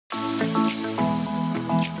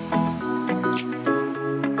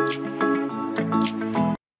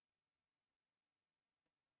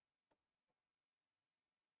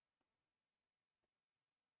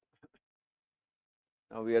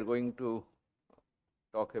Now we are going to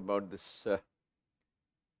talk about this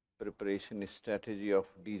preparation strategy of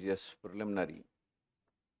Djs Preliminary.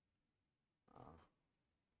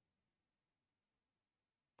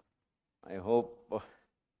 I hope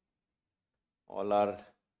all are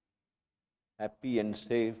happy and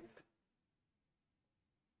safe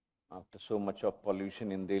after so much of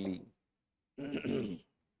pollution in Delhi.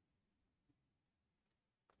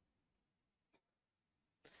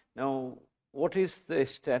 Now, what is the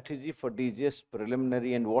strategy for Djs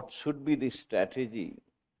Preliminary and what should be the strategy?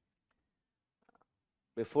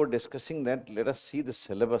 Before discussing that, let us see the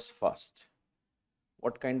syllabus first.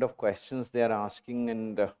 What kind of questions they are asking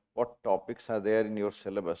and what topics are there in your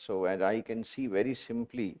syllabus. So, as I can see very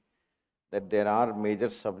simply that there are major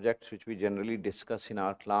subjects which we generally discuss in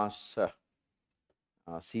our class,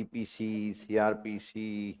 CPC,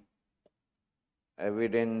 CRPC,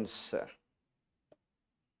 evidence,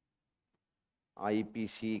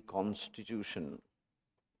 IPC, constitution.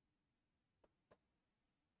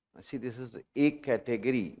 See, this is a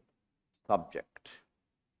category subject.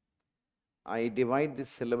 I divide this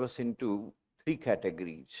syllabus into 3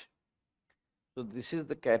 categories. So, this is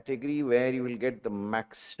the category where you will get the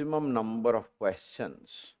maximum number of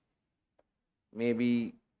questions,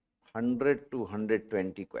 maybe 100 to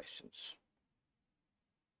 120 questions.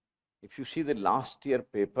 If you see the last year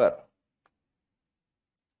paper,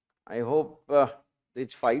 I hope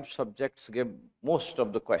these 5 subjects gave most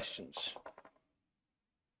of the questions.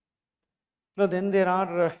 Now, then there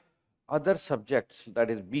are other subjects, that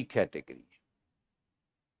is B category.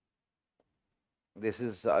 This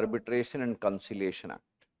is Arbitration and Conciliation Act,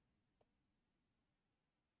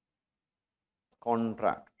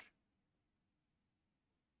 contract,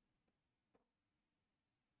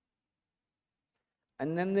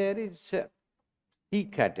 and then there is C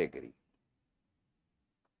category.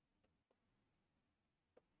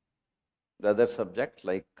 The other subjects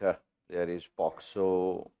like there is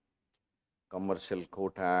POXO, Commercial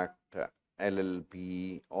Court Act,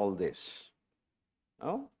 LLP, all this.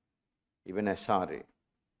 No? Even SRA.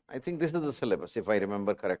 I think this is the syllabus, if I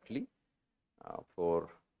remember correctly, 4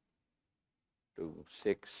 to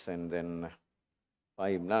 6 and then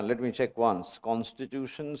 5. Now, let me check once.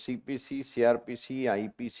 Constitution, CPC, CRPC,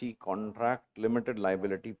 IPC, contract, limited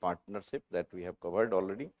liability partnership, that we have covered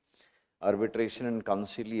already. Arbitration and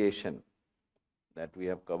conciliation, that we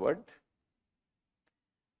have covered.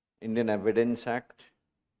 Indian Evidence Act,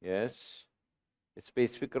 yes. It's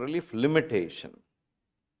specifically limitation.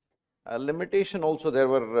 Limitation also, there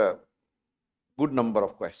were a good number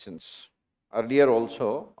of questions. Earlier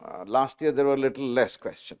also, last year there were little less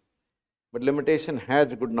questions. But limitation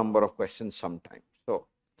has a good number of questions sometimes. So,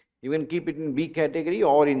 you can keep it in B category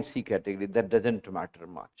or in C category, that doesn't matter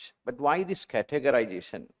much. But why this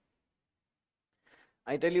categorization?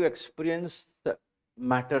 I tell you, experience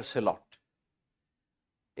matters a lot.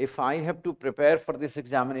 If I have to prepare for this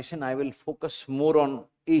examination, I will focus more on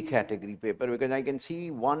A category paper because I can see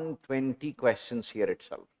 120 questions here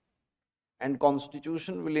itself. And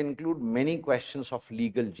constitution will include many questions of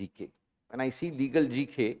legal GK. When I see legal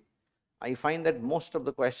GK, I find that most of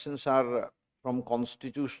the questions are from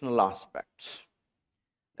constitutional aspects,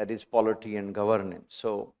 that is polity and governance.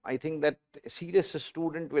 So, I think that a serious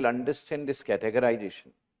student will understand this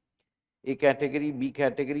categorization. A category, B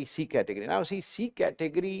category, C category. Now, see, C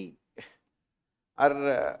category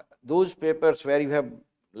are those papers where you have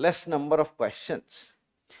less number of questions.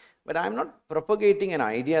 But I am not propagating an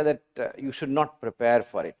idea that you should not prepare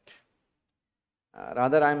for it.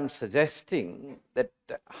 Rather, I am suggesting that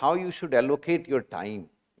how you should allocate your time.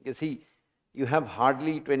 You see, you have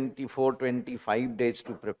hardly 24, 25 days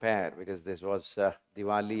to prepare because this was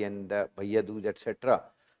Diwali and Bhaiya Dooj, etc.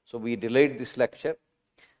 So, we delayed this lecture.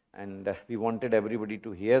 And we wanted everybody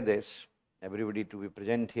to hear this, everybody to be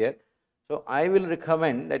present here. So, I will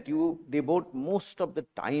recommend that you devote most of the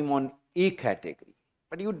time on A category,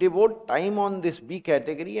 but you devote time on this B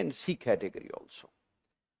category and C category also.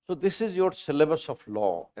 So, this is your syllabus of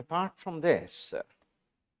law. Apart from this,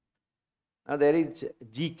 now there is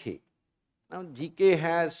GK. Now, GK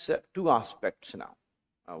has 2 aspects now.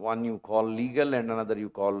 One you call legal and another you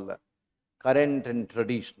call current and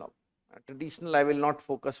traditional. Traditional, I will not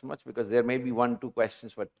focus much because there may be 1, 2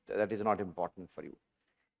 questions, but that is not important for you.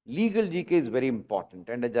 Legal GK is very important,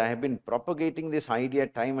 and as I have been propagating this idea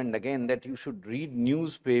time and again that you should read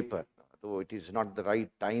newspaper, though it is not the right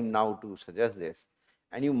time now to suggest this,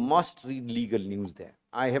 and you must read legal news there.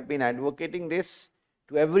 I have been advocating this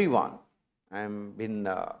to everyone. I have been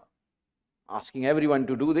asking everyone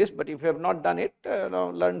to do this, but if you have not done it,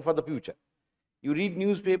 learn for the future. You read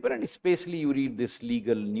newspaper and especially you read this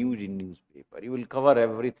legal news in newspaper. You will cover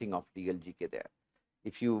everything of legal GK there.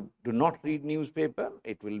 If you do not read newspaper,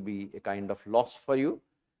 it will be a kind of loss for you.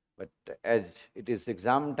 But as it is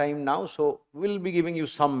exam time now, so we'll be giving you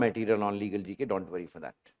some material on legal GK, don't worry for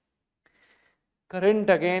that. Current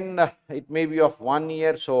again, it may be of 1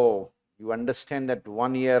 year, so you understand that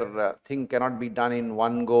 1 year thing cannot be done in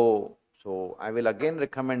one go. So I will again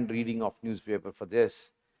recommend reading of newspaper for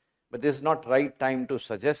this. But this is not right time to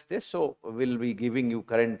suggest this, so we'll be giving you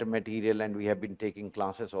current material and we have been taking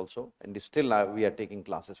classes also, and still we are taking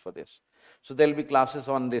classes for this. So there will be classes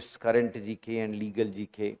on this current GK and legal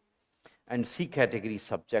GK and C category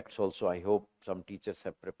subjects also. I hope some teachers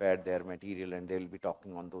have prepared their material and they will be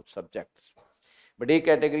talking on those subjects. But A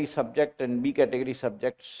category subject and B category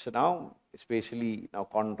subjects now, especially now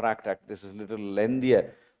Contract Act, this is a little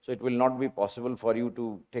lengthier, so it will not be possible for you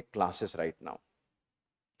to take classes right now.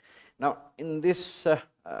 Now, in this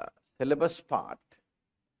syllabus part,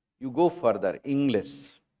 you go further,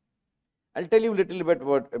 English. I'll tell you a little bit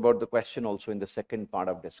about the question also in the second part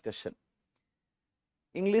of discussion.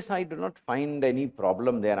 English, I do not find any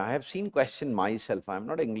problem there. I have seen question myself. I'm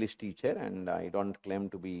not an English teacher and I don't claim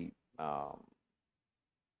to be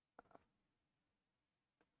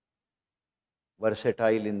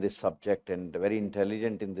versatile in this subject and very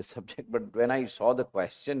intelligent in this subject. But when I saw the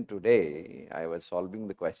question today, I was solving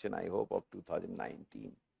the question, I hope, of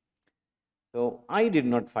 2019. So I did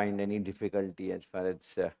not find any difficulty as far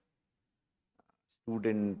as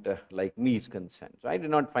student like me is concerned. So I did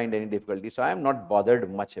not find any difficulty. So I am not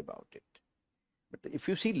bothered much about it. But if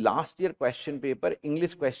you see last year question paper,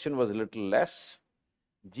 English question was a little less,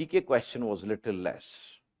 GK question was a little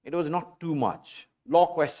less. It was not too much. Law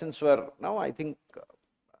questions were now, I think,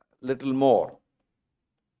 little more.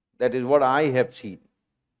 That is what I have seen.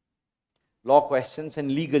 Law questions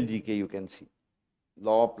and legal GK you can see.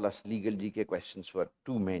 Law plus legal GK questions were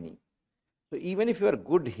too many. So even if you are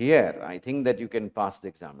good here, I think that you can pass the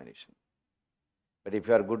examination. But if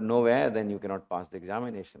you are good nowhere, then you cannot pass the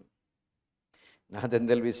examination. Now then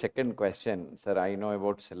there will be second question, sir, I know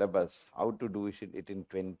about syllabus, how to do it in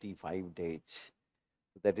 25 days?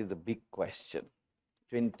 That is the big question.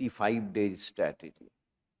 25 days strategy.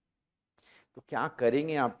 तो क्या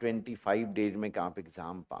करेंगे आप 25 days में कि आप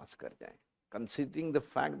exam पास कर जाएं? Considering the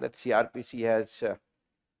fact that CRPC has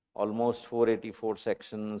almost 484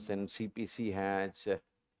 sections and CPC has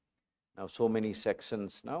now so many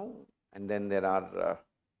sections now, and then there are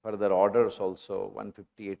further orders also,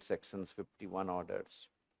 158 sections, 51 orders.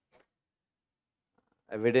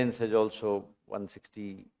 Evidence has also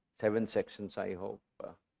 167 sections, I hope.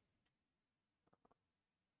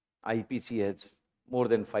 IPC has more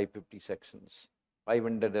than 550 sections,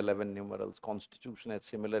 511 numerals, Constitution has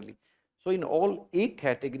similarly. So in all A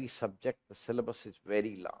category subject, the syllabus is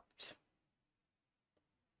very large.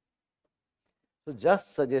 So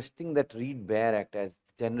just suggesting that read Bare Act, as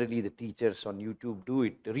generally the teachers on YouTube do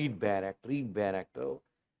it, read Bare Act, read Bare Act. So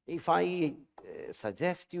if I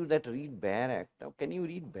suggest you that read Bare Act, now can you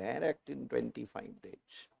read Bare Act in 25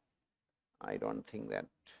 days? I don't think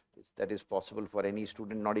that is possible for any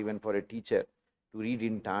student, not even for a teacher, to read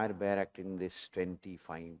entire Bare Act in this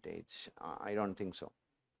 25 days. I don't think so.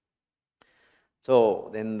 So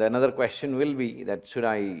then the another question will be that should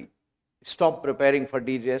I stop preparing for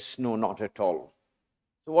DJs? No, not at all.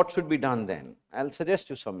 So what should be done then? I'll suggest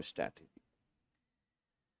you some strategy.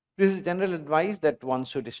 This is general advice that one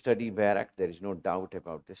should study Bare Act. There is no doubt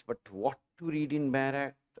about this. But what to read in Bare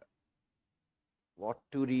Act? What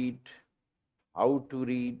to read? How to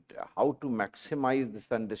read? How to maximize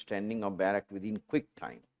this understanding of Bare Act within quick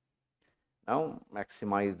time? Now,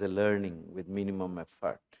 maximize the learning with minimum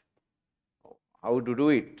effort. How to do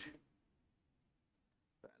it?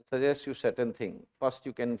 I'll suggest you certain things. First,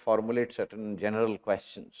 you can formulate certain general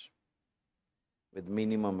questions with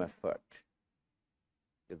minimum effort.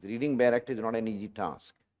 Because reading Bare Act is not an easy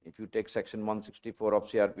task. If you take section 164 of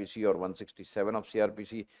CRPC or 167 of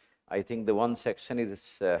CRPC, I think the one section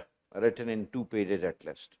is written in 2 pages at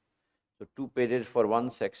least. So 2 pages for one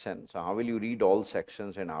section. So how will you read all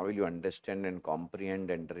sections and how will you understand and comprehend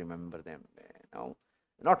and remember them? Now,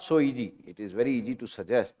 not so easy. It is very easy to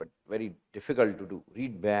suggest, but very difficult to do.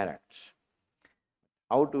 Read Bare Acts.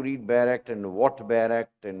 How to read Bare Act and what Bare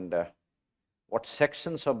Act and what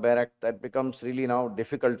sections of Bare Act, that becomes really now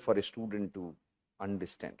difficult for a student to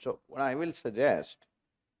understand. So what I will suggest,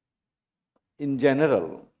 in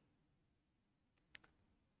general,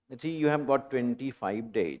 let's see, you have got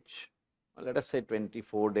 25 days. Well, let us say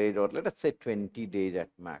 24 days or let us say 20 days at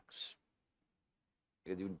max.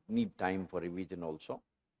 Because you need time for revision also.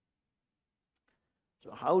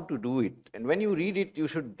 So how to do it? And when you read it, you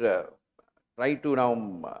should try to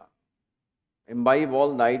now imbibe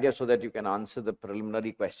all the ideas so that you can answer the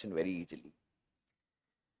preliminary question very easily.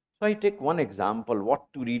 So I take one example,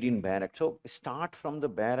 what to read in Bare Act. So start from the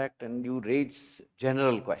Bare Act and you raise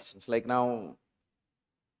general questions like now,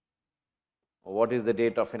 what is the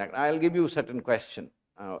date of enactment? I'll give you a certain question.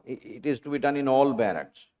 It is to be done in all Bare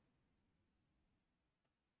Acts.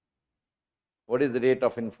 What is the date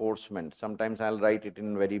of enforcement? Sometimes I'll write it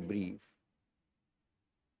in very brief.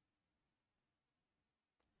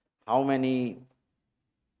 How many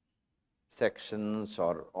sections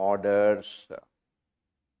or orders,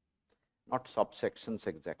 not subsections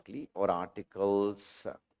exactly, or articles?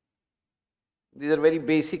 These are very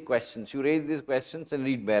basic questions. You raise these questions and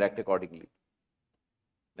read Bare Act accordingly.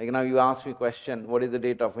 Like now you ask me question, what is the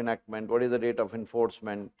date of enactment? What is the date of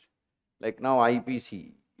enforcement? Like now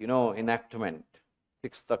IPC, enactment,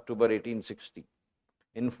 6th October 1860.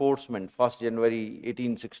 Enforcement, 1st January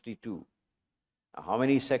 1862. How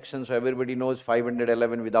many sections? Everybody knows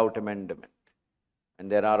 511 without amendment.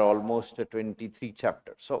 And there are almost 23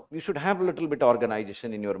 chapters. So you should have a little bit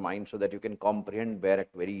organization in your mind so that you can comprehend Bare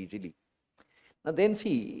Act very easily. Now then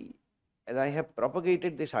see, as I have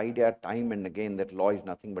propagated this idea time and again that law is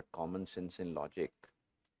nothing but common sense in logic.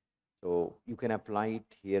 So you can apply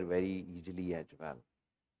it here very easily as well.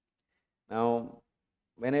 Now,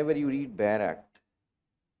 whenever you read Bare Act,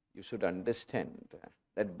 you should understand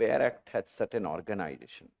that Bare Act has certain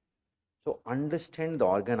organization. So understand the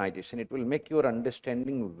organization. It will make your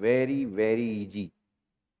understanding very, very easy.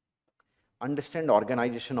 Understand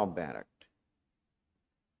organization of Bare Act.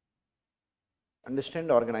 Understand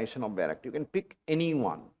the organization of Bare Act. You can pick any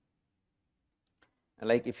one.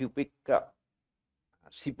 Like if you pick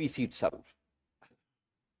CPC itself.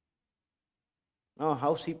 Now,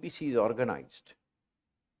 how CPC is organized?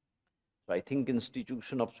 So I think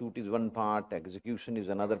institution of suit is one part, execution is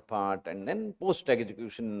another part, and then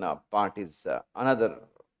post-execution part is another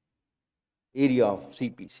area of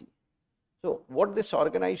CPC. So what this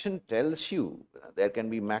organization tells you, there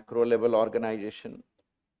can be macro level organization,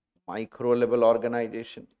 micro level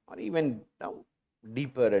organization, or even now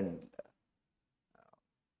deeper and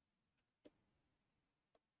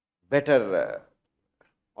better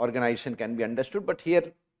organization can be understood. But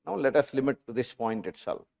here, now let us limit to this point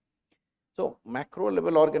itself. So macro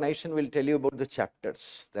level organization will tell you about the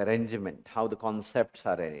chapters, the arrangement, how the concepts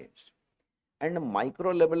are arranged. And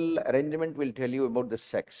micro level arrangement will tell you about the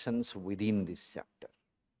sections within this chapter.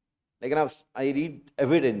 Like now, I read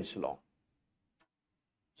evidence law.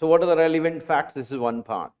 So what are the relevant facts? This is one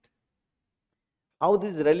part. How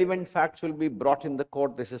these relevant facts will be brought in the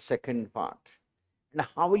court? This is second part. And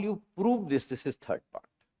how will you prove this? This is third part.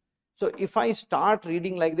 So if I start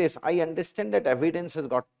reading like this, I understand that evidence has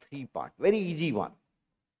got three parts. Very easy one.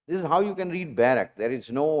 This is how you can read Bare Act. There is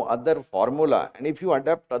no other formula. And if you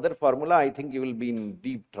adopt other formula, I think you will be in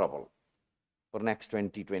deep trouble for next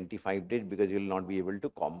 20-25 days because you will not be able to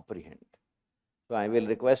comprehend. So I will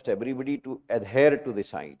request everybody to adhere to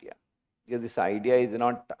this idea. Because this idea is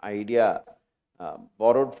not idea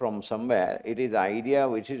borrowed from somewhere. It is idea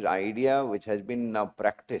which has been now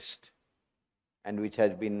practiced and which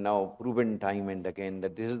has been now proven time and again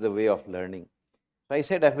that this is the way of learning. So I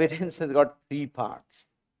said evidence has got three parts.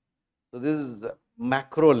 So this is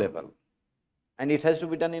macro level and it has to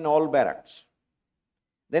be done in all Bare Acts.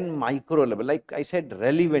 Then micro level, like I said,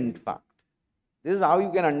 relevant fact. This is how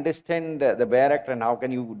you can understand the Bare Act and how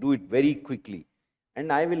can you do it very quickly.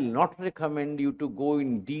 And I will not recommend you to go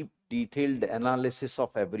in deep, detailed analysis of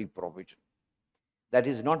every provision. That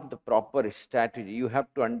is not the proper strategy. You have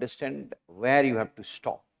to understand where you have to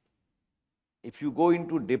stop. If you go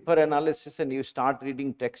into deeper analysis and you start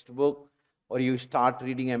reading textbook, or you start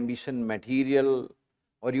reading ambition material,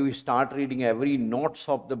 or you start reading every notes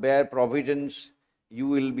of the bare provisions, you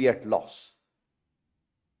will be at loss.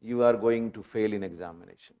 You are going to fail in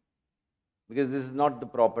examination because this is not the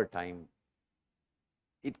proper time.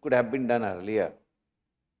 It could have been done earlier.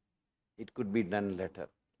 It could be done later,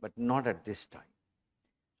 but not at this time.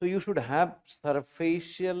 So you should have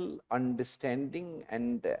superficial understanding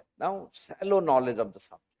and now shallow knowledge of the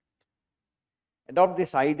subject. Adopt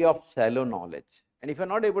this idea of shallow knowledge. And if you are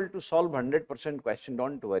not able to solve 100% question,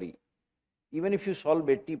 don't worry. Even if you solve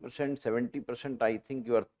 80%, 70%, I think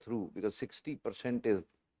you are through because 60% is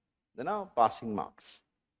passing marks.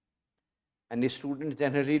 And the students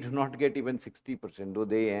generally do not get even 60%, though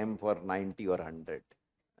they aim for 90 or 100.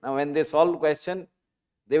 Now, when they solve question,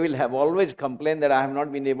 they will have always complained that I have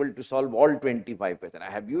not been able to solve all 25%.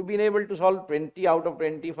 Have you been able to solve 20 out of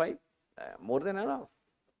 25? More than enough.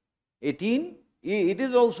 18? It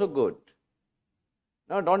is also good.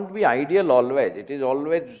 Now, don't be ideal always. It is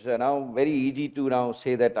always now very easy to now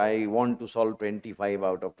say that I want to solve 25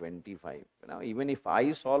 out of 25. Now, even if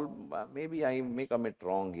I solve, maybe I may commit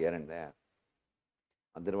wrong here and there.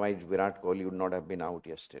 Otherwise, Virat Kohli would not have been out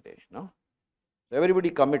yesterday. No, so everybody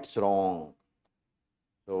commits wrong.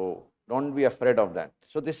 So don't be afraid of that.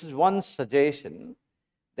 So this is one suggestion,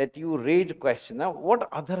 that you raise questions. Now, what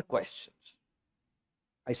other questions?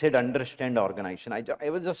 I said understand organization. I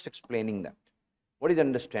was just explaining that. What is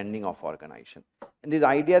understanding of organization? And these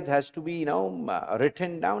ideas has to be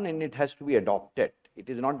written down, and it has to be adopted. It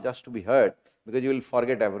is not just to be heard, because you will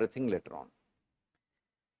forget everything later on.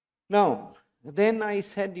 Now, then I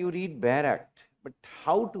said you read Bare Act, but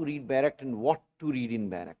how to read Bare Act and what to read in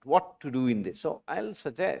Bare Act, what to do in this. So I'll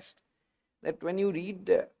suggest that when you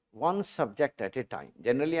read one subject at a time,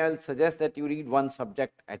 generally I'll suggest that you read one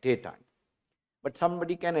subject at a time, but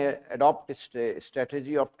somebody can adopt a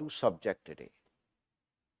strategy of 2 subjects a day.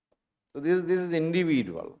 So this is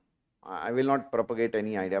individual. I will not propagate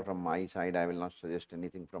any idea from my side. I will not suggest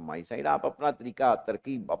anything from my side. आप अपना तरीका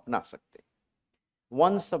तरकीब अपना सकते.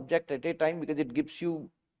 One subject at a time, because it gives you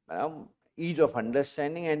ease of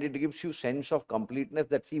understanding, and it gives you sense of completeness,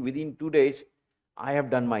 that see, within 2 days I have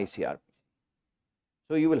done my CRP.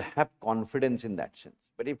 So you will have confidence in that sense.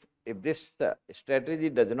 But if this strategy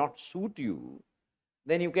does not suit you,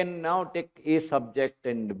 then you can now take A subject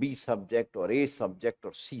and B subject, or A subject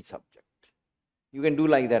or C subject. You can do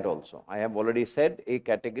like that also. I have already said A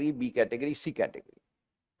category, B category, C category.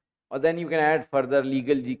 Or then you can add further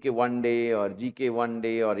legal GK one day, or GK one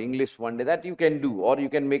day, or English one day. That you can do. Or you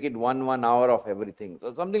can make it 1 hour of everything.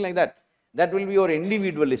 So something like that. That will be your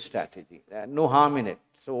individual strategy. No harm in it.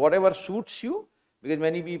 So whatever suits you, because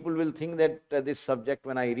many people will think that this subject,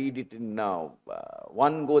 when I read it in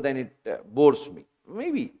one go, then it bores me.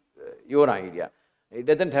 Maybe your idea. It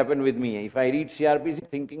doesn't happen with me. If I read CRPC,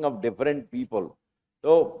 thinking of different people.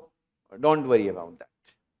 So don't worry about that.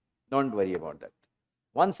 Don't worry about that.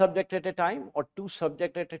 One subject at a time, or 2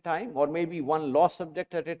 subjects at a time, or maybe 1 law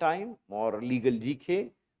subject at a time, or legal GK,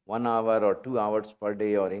 1 hour or 2 hours per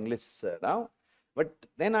day, or English now. But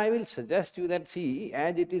then I will suggest you that, see,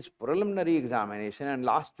 as it is preliminary examination and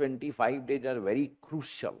last 25 days are very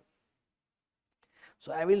crucial.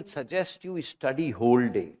 So I will suggest you study whole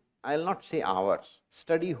day. I will not say hours,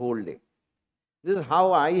 study whole day. This is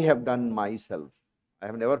how I have done myself. I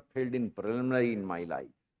have never failed in preliminary in my life,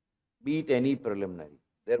 be it any preliminary.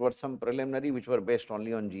 There were some preliminary which were based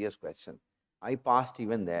only on GS questions. I passed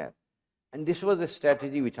even there. And this was the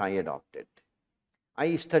strategy which I adopted.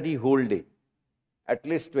 I study whole day, at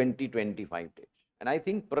least 20-25 days. And I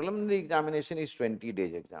think preliminary examination is 20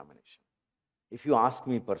 days examination, if you ask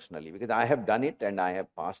me personally, because I have done it and I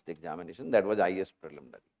have passed the examination. That was IS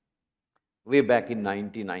preliminary, way back in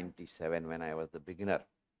 1997 when I was the beginner.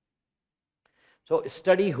 So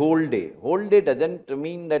study whole day. Whole day doesn't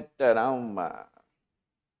mean that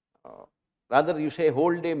rather you say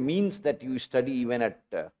whole day means that you study even at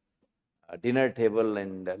dinner table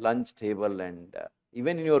and lunch table and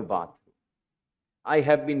even in your bathroom. I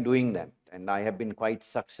have been doing that, and I have been quite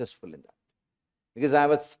successful in that, because I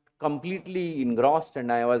was completely engrossed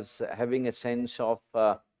and I was having a sense of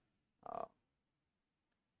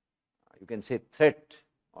you can say threat,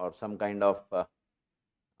 or some kind of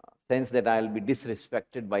sense that I will be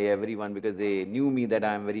disrespected by everyone, because they knew me that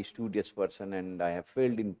I am a very studious person and I have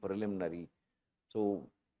failed in preliminary. So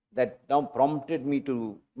that now prompted me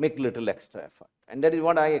to make little extra effort, and that is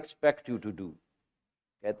what I expect you to do.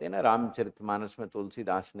 कहते हैं ना, रामचरितमानस में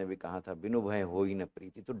तुलसीदास ने भी कहा था, बिनु भय होई न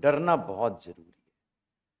प्रीति. तो डरना बहुत जरूरी है.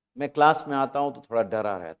 मैं क्लास में आता हूँ तो थोड़ा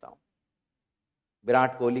डरा रहता हूँ.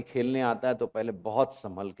 विराट कोहली खेलने आता है तो पहले बहुत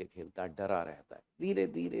संभल के खेलता है, डरा रहता है. धीरे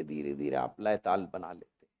धीरे धीरे धीरे आप लय ताल बना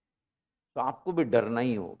लेते. तो आपको भी डरना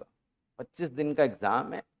ही होगा. 25 दिन का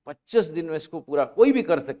एग्जाम है, 25 दिन में इसको पूरा कोई भी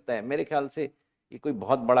कर सकता है. मेरे ख्याल से ये कोई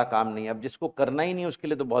बहुत बड़ा काम नहीं है. अब जिसको करना ही नहीं उसके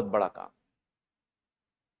लिए तो बहुत बड़ा काम.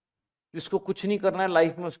 जिसको कुछ नहीं करना है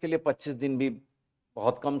लाइफ में, उसके लिए 25 दिन भी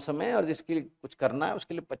बहुत कम समय है, और जिसके लिए कुछ करना है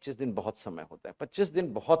उसके लिए 25 दिन बहुत समय होता है. 25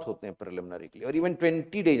 दिन बहुत होते हैं प्रिलिमिनरी के लिए, और even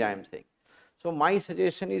 20 days I am saying. So my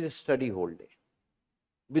suggestion is study whole day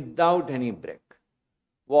without any break,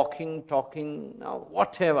 walking, talking,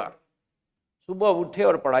 whatever. सुबह उठे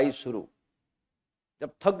और पढ़ाई शुरू.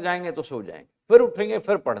 जब थक जाएंगे तो सो जाएंगे, फिर उठेंगे,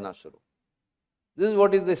 फिर पढ़ना शुरू. This is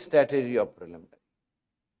what is the strategy of preliminary.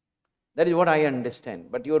 That is what I understand.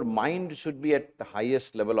 But your mind should be at the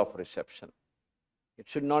highest level of reception. It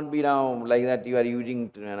should not be now like that you are using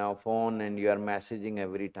phone and you are messaging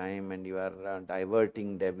every time and you are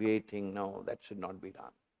diverting, deviating. No, that should not be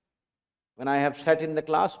done. When I have sat in the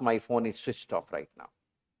class, my phone is switched off right now.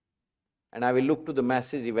 And I will look to the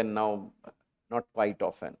message even now, not quite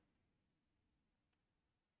often.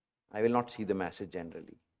 I will not see the message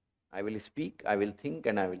generally. I will speak, I will think,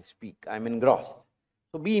 and I will speak. I'm engrossed.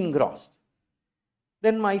 So be engrossed.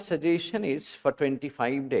 Then my suggestion is for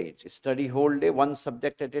 25 days, study whole day, one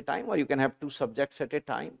subject at a time, or you can have 2 subjects at a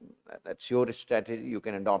time. That's your strategy, you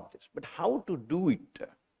can adopt this. But how to do it?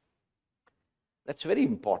 That's very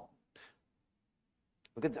important.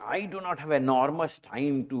 Because I do not have enormous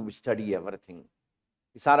time to study everything.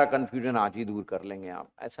 सारा confusion आज ही दूर कर लेंगे आप,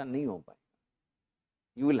 ऐसा नहीं हो पाएगा.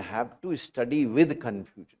 You will have to study with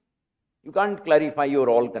confusion. You can't clarify your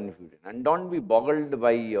all confusion, and don't be boggled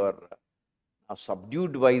by or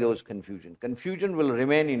subdued by those confusion. Confusion will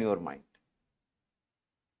remain in your mind.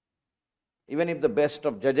 Even if the best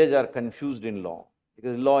of judges are confused in law,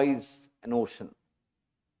 because law is an ocean.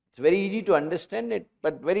 It's very easy to understand it,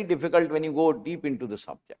 but very difficult when you go deep into the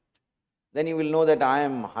subject. Then you will know that I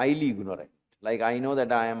am highly ignorant. Like I know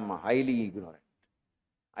that I am highly ignorant.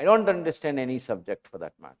 I don't understand any subject for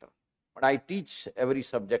that matter, but I teach every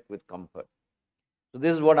subject with comfort. So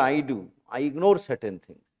this is what I do. I ignore certain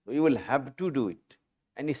things. So you will have to do it,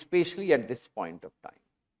 and especially at this point of time.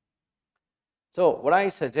 So what I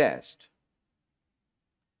suggest,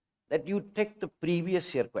 that you take the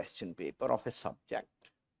previous year question paper of a subject,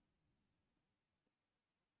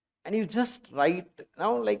 and you just write,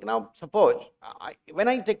 now suppose, when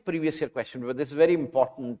I take previous year question paper, this is very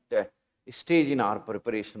important stage in our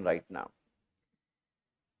preparation right now.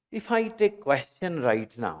 If I take question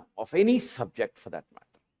right now of any subject for that matter,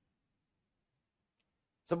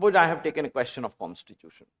 suppose I have taken a question of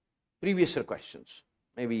constitution, previous year questions,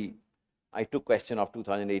 maybe I took question of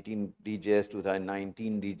 2018 Djs,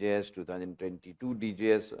 2019 Djs, 2022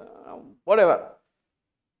 Djs, whatever.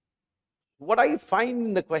 What I find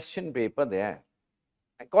in the question paper there,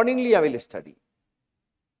 accordingly I will study.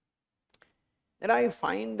 Then I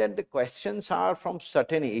find that the questions are from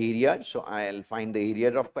certain areas, so I'll find the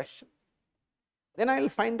areas of question. Then I'll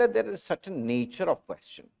find that there is certain nature of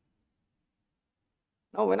question.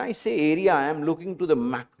 Now, when I say area, I am looking to the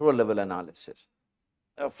macro level analysis.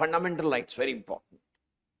 Fundamental rights, very important.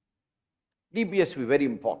 DPSP, very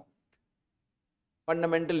important.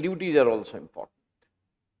 Fundamental duties are also important.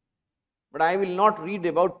 But I will not read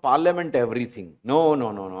about parliament everything. No,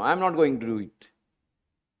 I am not going to do it.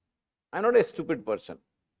 I am not a stupid person.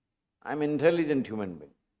 I am an intelligent human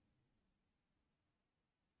being.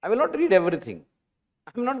 I will not read everything.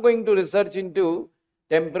 I am not going to research into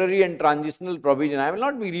temporary and transitional provision. I will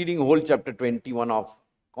not be reading whole chapter 21 of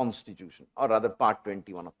Constitution, or rather part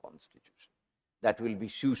 21 of Constitution. That will be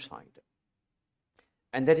suicidal.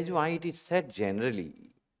 And that is why it is said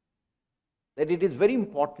generally that it is very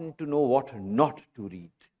important to know what not to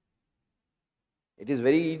read. It is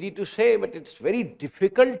very easy to say, but it's very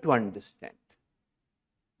difficult to understand.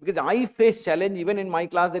 Because I face challenge even in my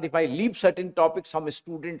class that if I leave certain topics, some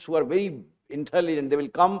students who are very intelligent, they will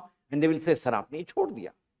come and they will say, Sir, aapne chhod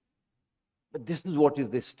diya. But this is what is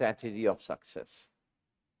the strategy of success.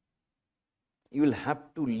 You will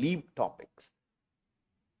have to leave topics.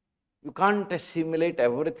 You can't assimilate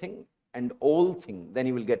everything and all things, then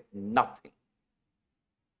you will get nothing.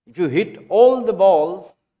 If you hit all the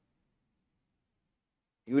balls,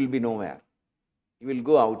 you will be nowhere. You will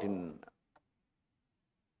go out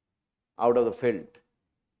of the field.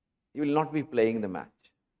 You will not be playing the match.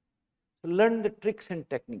 So learn the tricks and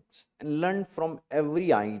techniques and learn from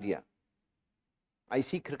every idea. I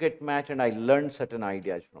see cricket match and I learn certain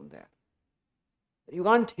ideas from there. You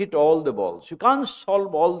can't hit all the balls. You can't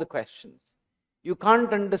solve all the questions. You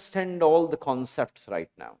can't understand all the concepts right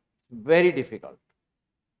now. Very difficult.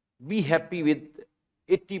 Be happy with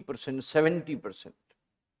 80%, 70%.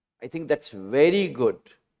 I think that's very good.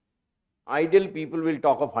 Ideal people will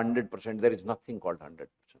talk of 100%. There is nothing called 100%.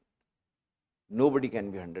 Nobody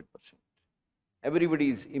can be 100%.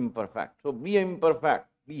 Everybody is imperfect. So be imperfect,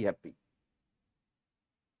 be happy.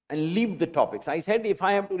 And leave the topics. I said if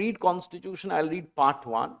I have to read Constitution, I'll read part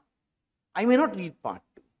 1. I may not read part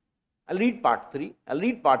 2. I'll read part 3. I'll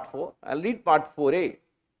read part 4. I'll read part 4A.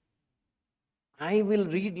 I will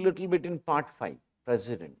read little bit in part 5,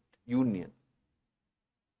 President, Union.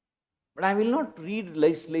 But I will not read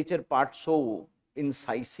legislature part so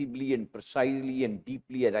incisively and precisely and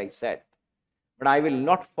deeply as I said. But I will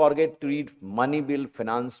not forget to read money bill,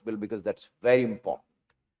 finance bill, because that's very important.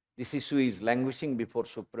 This issue is languishing before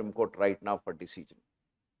Supreme Court right now for decision.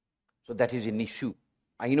 So that is an issue.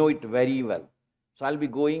 I know it very well. So I'll be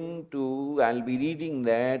reading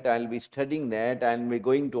that, I'll be studying that, I'll be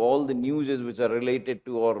going to all the newses which are related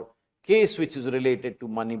to, or case which is related to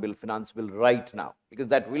money bill, finance bill right now, because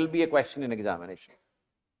that will be a question in examination.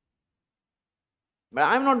 But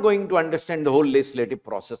I'm not going to understand the whole legislative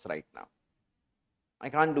process right now. I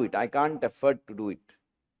can't do it. I can't afford to do it.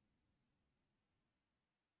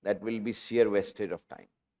 That will be sheer wastage of time.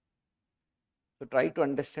 So try to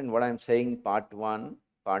understand what I'm saying, part 1,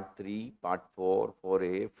 part 3, part 4,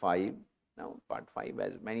 4a, 5. Now part 5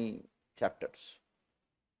 has many chapters.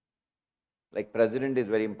 Like president is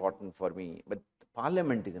very important for me, but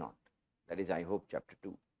parliament is not. That is, I hope, chapter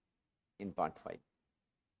 2 in part 5.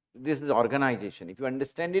 This is organization. If you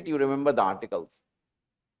understand it, you remember the articles.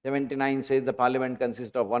 79 says the parliament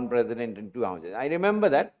consists of 1 president and 2 houses. I remember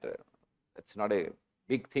that. That's not a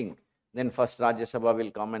big thing. Then first Rajya Sabha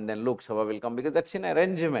will come and then Lok Sabha will come, because that's an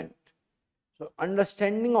arrangement. So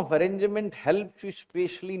understanding of arrangement helps you,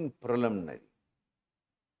 especially in preliminary.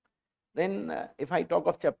 Then if I talk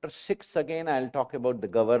of chapter 6 again, I'll talk about the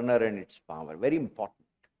governor and its power. Very important.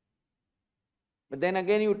 But then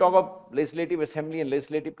again, you talk of legislative assembly and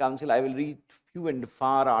legislative council, I will read few and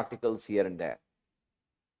far articles here and there,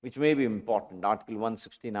 which may be important. Article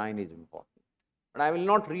 169 is important. But I will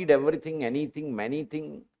not read everything, anything, many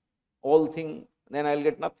thing, all thing, then I will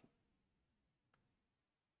get nothing.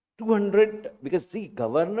 200, because see,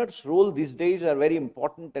 governor's role these days are very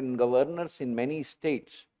important, and governors in many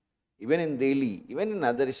states, even in Delhi, even in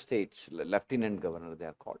other states, lieutenant governor they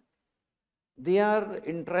are called, they are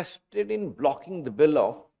interested in blocking the bill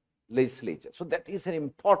of legislature. So that is an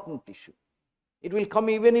important issue. It will come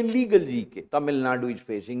even in legal GK. Tamil Nadu is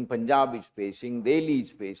facing, Punjab is facing, Delhi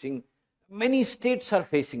is facing. Many states are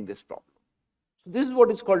facing this problem. So this is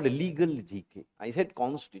what is called a legal GK. I said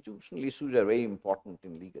constitutional issues are very important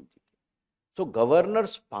in legal GK. So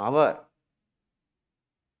governor's power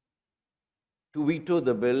to veto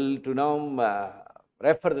the bill, to now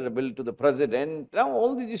refer the bill to the president, now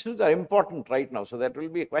all these issues are important right now. So that will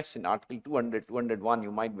be a question. Article 200, 201,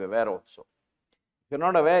 you might be aware also. If you're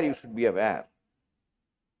not aware, you should be aware.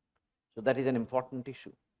 So that is an important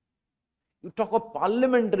issue. You talk of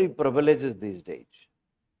parliamentary privileges these days.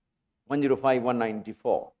 105,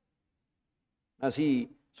 194. Now see,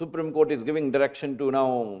 Supreme Court is giving direction to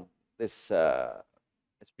now this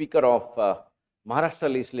Speaker of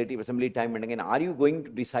Maharashtra Legislative Assembly time and again, are you going to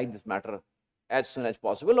decide this matter as soon as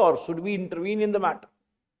possible, or should we intervene in the matter?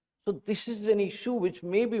 So this is an issue which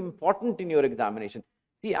may be important in your examination.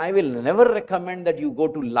 See, I will never recommend that you go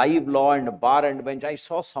to live law and bar and bench. I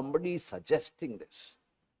saw somebody suggesting this.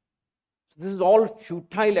 This is all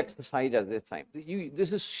futile exercise at this time.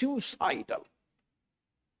 This is suicidal.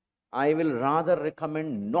 I will rather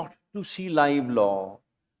recommend not to see live law,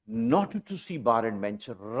 not to see bar and bench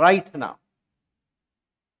right now.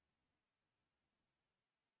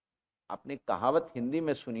 आपने कहावत हिंदी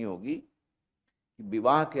में सुनी होगी कि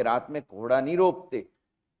विवाह के रात में घोड़ा नहीं रोकते,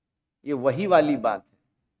 ये वही वाली बात है.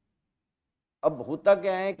 अब होता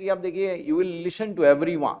क्या है कि आप देखिए, you will listen to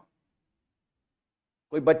everyone.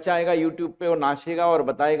 कोई बच्चा आएगा यूट्यूब पे और नाचेगा और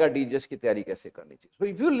बताएगा डीजेस की तैयारी कैसे करनी चाहिए. So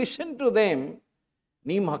if you listen to them,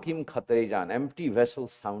 नीम हकीम खतरे जान, empty vessel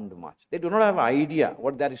sound much. They do not have idea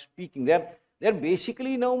what they are speaking. They are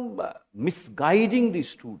basically now misguiding the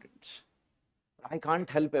students. I can't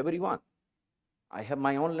help everyone. I have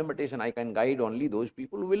my own limitation. I can guide only those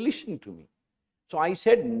people who will listen to me. So I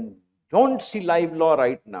said, don't see live law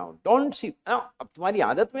right now. Don't see. Now, अब तुम्हारी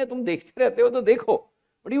आदत में तुम देखते रहते हो तो देखो.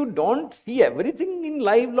 But you don't see everything in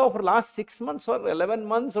live law for last 6 months or 11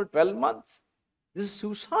 months or 12 months. This is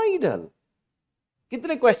suicidal.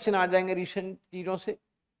 कितने क्वेश्चन आ जाएंगे रिसेंट चीजों से?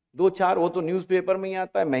 2-4. वो तो न्यूज़पेपर में ही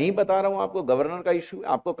आता है. मैं ही बता रहा हूँ आपको, गवर्नर का इशू.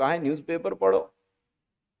 आपको कहा है न्यूज़पेपर पढ़ो.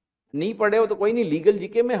 नहीं पढ़े हो तो कोई नहीं, लीगल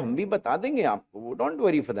जीके में हम भी बता देंगे आपको. Don't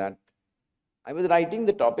worry for that. I was writing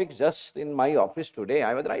the topics just in my office today.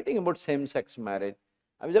 I was writing about same-sex marriage.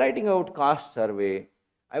 I was writing about caste survey.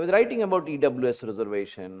 I was writing about EWS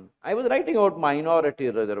reservation. I was writing about minority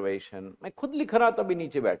reservation. मैं खुद लिख रहा था अभी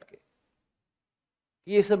नीचे बैठ के,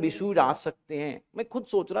 ये सब इशूज आ सकते हैं. मैं खुद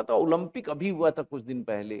सोच रहा था, ओलंपिक अभी हुआ था कुछ दिन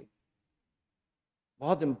पहले,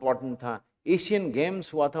 बहुत इंपॉर्टेंट था. एशियन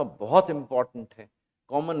गेम्स हुआ था, बहुत इंपॉर्टेंट है.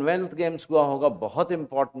 कॉमनवेल्थ गेम्स हुआ होगा, बहुत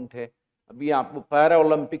इंपॉर्टेंट है. अभी आपको पैरा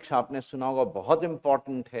ओलंपिक्स आपने सुना होगा, बहुत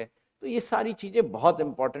इंपॉर्टेंट है. तो ये सारी चीज़ें बहुत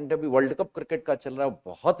इंपॉर्टेंट है. अभी वर्ल्ड कप क्रिकेट का चल रहा है,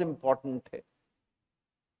 बहुत इंपॉर्टेंट है.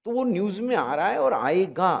 तो वो न्यूज़ में आ रहा है और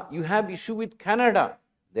आएगा. You have issue with Canada,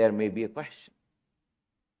 there may be a question.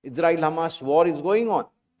 Israel Hamas war is going on,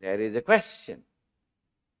 there is a question.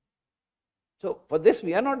 So for this,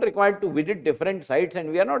 we are not required to visit different sites,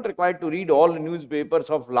 and we are not required to read all newspapers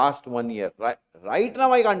of last 1 year. Right now,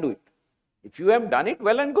 I can't do it. If you have done it,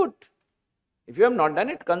 well and good. If you have not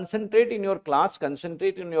done it, concentrate in your class,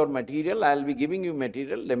 concentrate in your material. I will be giving you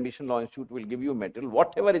material. The Ambition Law Institute will give you material,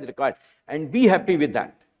 whatever is required, and be happy with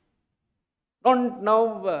that. Don't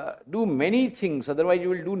now do many things, otherwise you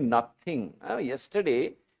will do nothing.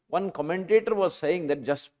 Yesterday, one commentator was saying that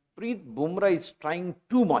Jasprit Bumrah is trying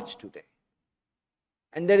too much today.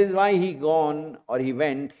 And that is why he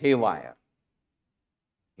went haywire.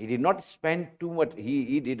 He did not spend too much,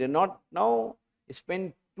 he did not now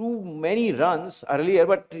spend too many runs earlier,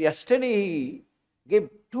 but yesterday he gave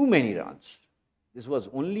too many runs. This was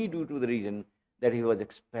only due to the reason that he was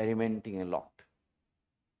experimenting a lot.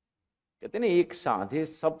 कहते हैं एक साधे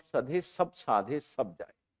सब सधे, सब साधे सब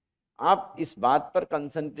जाए. आप इस बात पर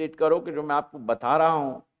कंसंट्रेट करो कि जो मैं आपको बता रहा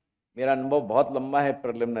हूं, मेरा अनुभव बहुत लंबा है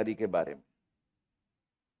प्रिलिमिनरी के बारे में.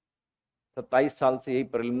 27 साल से यही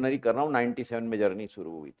प्रिलिमिनरी कर रहा हूं, 97 में जर्नी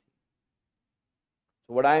शुरू हुई थी.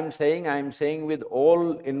 So what I am saying with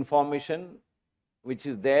all information which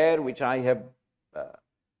is there, which I have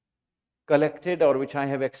collected or which I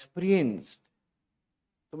have experienced.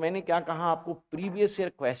 तो मैंने क्या कहा आपको, प्रीवियस ईयर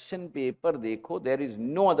क्वेश्चन पेपर देखो, there is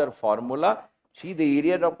no other formula. See the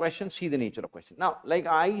area of question, see the nature of question. Now, like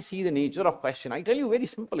I see the nature of question, I tell you very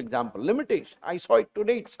simple example, limitation. I saw it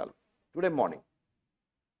today itself, today morning.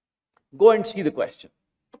 Go and see the question.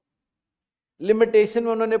 Limitation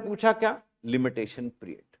में उन्होंने पूछा क्या, limitation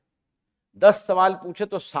period. 10 सवाल पूछे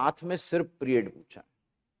तो साथ में सिर्फ पीरियड पूछा.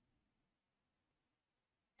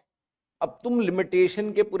 अब तुम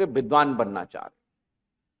लिमिटेशन के पूरे विद्वान बनना चाह रहे,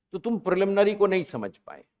 तो तुम प्रिलिमिनरी को नहीं समझ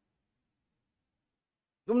पाए.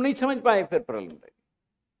 तुम नहीं समझ पाए फिर preliminary.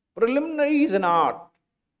 Preliminary is an art,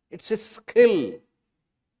 it's a skill.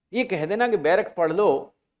 ये कह देना कि बैरक पढ़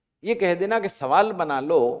लो, ये कह देना कि सवाल बना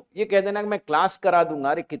लो, ये कह देना कि मैं क्लास करा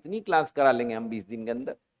दूंगा. अरे कितनी क्लास करा लेंगे हम 20 दिन के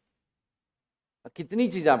अंदर, कितनी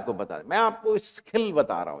चीज आपको बता दें. मैं आपको स्किल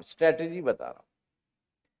बता रहा हूँ, स्ट्रेटेजी बता रहा हूँ.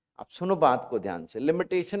 आप सुनो बात को ध्यान से.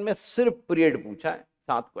 लिमिटेशन में सिर्फ पीरियड पूछा है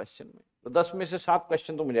 7 क्वेश्चन में, तो 10 में से 7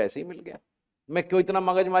 क्वेश्चन तो मुझे ऐसे ही मिल गया. मैं क्यों इतना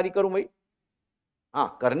मगजमारी करूं भाई.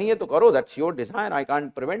 हाँ करनी है तो करो, that's your desire. I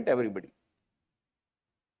can't prevent everybody.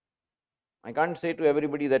 I can't say to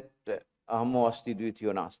everybody that अहमो अस्ति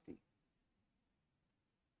द्वितीयो नास्ति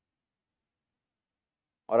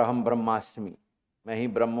और अहम ब्रह्मास्मि, मैं ही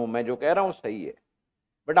ब्रह्म हूं. मैं जो कह रहा हूं सही है,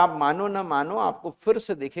 बट आप मानो ना मानो, आपको फिर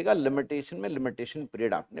से देखेगा लिमिटेशन में लिमिटेशन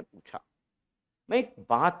पीरियड आपने पूछा. मैं एक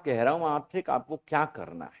बात कह रहा हूं आपसे कि आपको क्या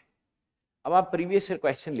करना है. अब आप प्रीवियस ईयर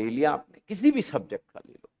क्वेश्चन ले लिया आपने, किसी भी सब्जेक्ट का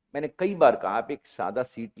ले लो. मैंने कई बार कहा आप एक सादा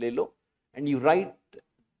सीट ले लो and you right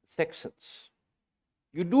sections.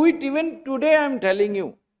 You do it even today. I am telling you,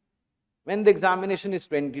 when the examination is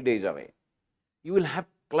 20 days away, you will have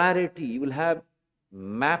clarity, you will have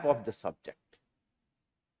map of the subject,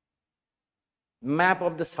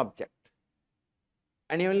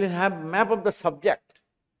 and you will have map of the subject,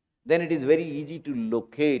 then it is very easy to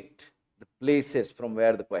locate the places from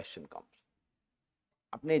where the question comes.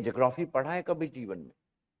 आपने geography पढ़ा है कभी जीवन में?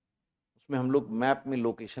 उसमें हम लोग map में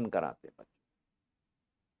लोकेशन कराते हैं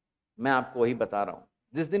बच्चों. मैं आपको वही बता रहा हूं.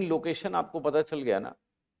 जिस दिन लोकेशन आपको पता चल गया ना,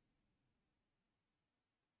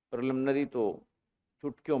 प्रिलिमिनरी तो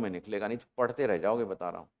चुटकियों में निकलेगा, नहीं तो पढ़ते रह जाओगे. बता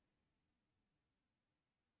रहा हूं.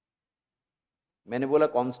 मैंने बोला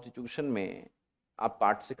कॉन्स्टिट्यूशन में आप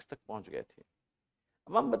पार्ट 6 तक पहुंच गए थे.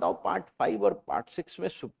 अब हम बताओ पार्ट 5 और पार्ट 6 में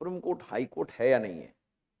सुप्रीम कोर्ट हाई कोर्ट है या नहीं है?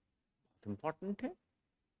 बहुत इंपॉर्टेंट है.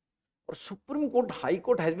 और supreme court high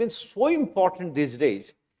court has been so important this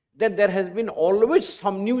days that there has been always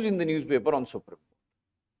some news in the newspaper on Supreme Court.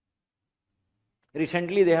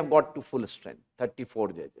 Recently they have got to full strength, 34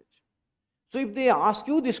 judges. So if they ask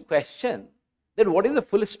you this question, that what is the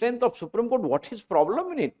full strength of Supreme Court, what is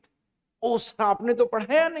problem in it? Oh sir, आपने तो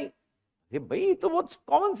पढ़ाया नहीं. अरे भाई तो बहुत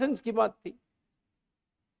common sense की बात थी.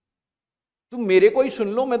 तुम मेरे को ही सुन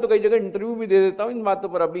लो, मैं तो कई जगह इंटरव्यू भी दे देता हूँ इन बातों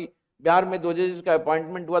पर. अभी बिहार में 2 जजेस का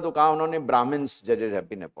अपॉइंटमेंट हुआ तो कहा उन्होंने ब्राह्मण्स जजेस have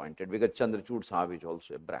been appointed because Chandrachud साहब इज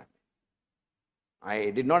आल्सो ए ब्राह्मण.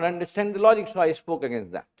 I did not understand the logic, so I spoke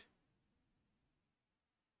against that.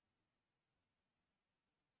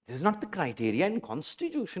 This is not the criteria in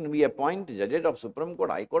Constitution. We appoint judges of Supreme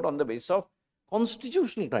Court, High Court on the basis of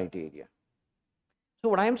constitutional criteria. So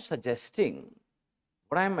what I am suggesting,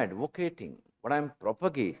 what I am advocating, what I am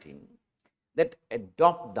propagating, that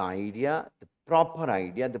adopt the idea, the proper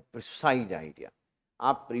idea, the precise idea.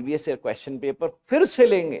 आप previous year question paper फिर से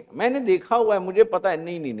लेंगे, मैंने देखा हुआ है, मुझे पता है.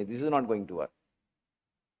 नहीं, this is not going to work.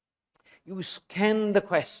 You scan the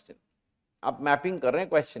question. आप मैपिंग कर रहे हैं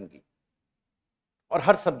क्वेश्चन की, और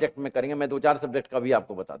हर सब्जेक्ट में करेंगे. मैं 2-4 सब्जेक्ट का भी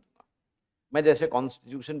आपको बता दूंगा. मैं जैसे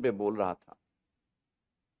कॉन्स्टिट्यूशन पे बोल रहा था,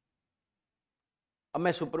 अब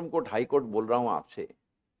मैं सुप्रीम कोर्ट हाई कोर्ट बोल रहा हूं आपसे.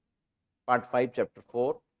 Part 5 chapter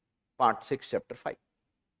 4, part 6 chapter 5.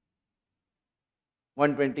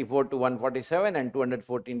 124 to 147 and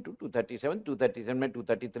 214 to 237. 237 में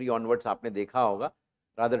 233 ऑनवर्ड्स आपने देखा होगा,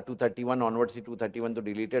 रादर 231 ऑनवर्ड्स ही 231 तो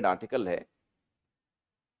डिलीटेड आर्टिकल है,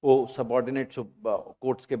 वो सबऑर्डिनेट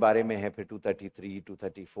कोर्ट्स के बारे में है. फिर 233,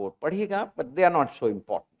 234 पढ़िएगा, but they are not so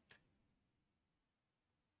important.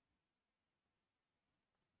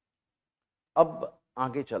 अब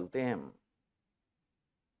आगे चलते हैं हम.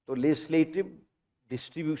 तो लेजिस्लेटिव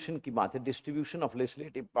डिस्ट्रीब्यूशन की बात है, डिस्ट्रीब्यूशन ऑफ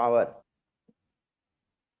लेजिस्लेटिव पावर.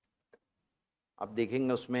 आप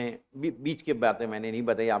देखेंगे उसमें बीच की बातें मैंने नहीं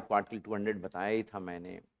बताई आपको, आर्टिकल 200 बताया ही था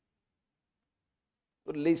मैंने.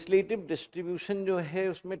 तो लेजिस्लेटिव डिस्ट्रीब्यूशन जो है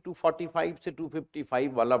उसमें 245 से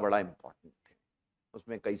 255 वाला बड़ा इम्पोर्टेंट है.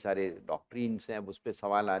 उसमें कई सारे डॉक्ट्रीन्स हैं, अब उस पर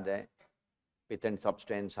सवाल आ जाए. Patent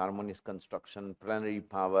substance, harmonious construction, plenary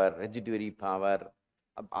power, residuary power.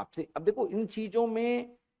 अब आपसे, अब देखो इन चीज़ों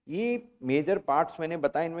में ये मेजर पार्ट्स मैंने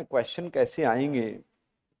बताए, इनमें क्वेश्चन कैसे आएंगे.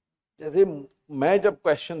 जैसे मैं जब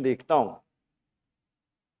क्वेश्चन देखता हूँ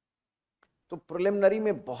तो प्रिलिमिनरी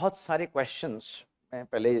में बहुत सारे क्वेश्चंस, मैं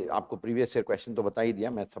पहले आपको प्रीवियस ईयर क्वेश्चन तो बता ही दिया,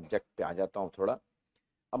 मैं सब्जेक्ट पे आ जाता हूँ थोड़ा.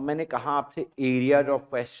 अब मैंने कहा आपसे areas of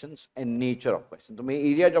questions and nature of question, तो मैं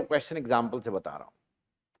एरियाज ऑफ क्वेश्चन एग्जांपल से बता रहा हूँ.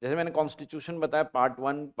 जैसे मैंने कॉन्स्टिट्यूशन बताया, पार्ट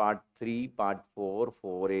 1, पार्ट 3, पार्ट 4,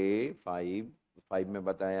 4A, 5 में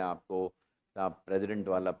बताया आपको. प्रेसिडेंट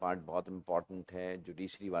वाला पार्ट बहुत इंपॉर्टेंट है,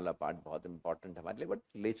 जुडिशरी वाला पार्ट बहुत इंपॉर्टेंट है हमारे लिए, बट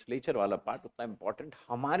लेजिस्लेचर वाला पार्ट उतना इंपॉर्टेंट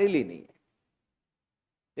हमारे लिए नहीं है.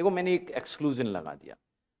 देखो मैंने एक एक्सक्लूजन लगा दिया,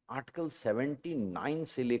 आर्टिकल 79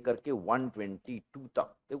 से लेकर के 122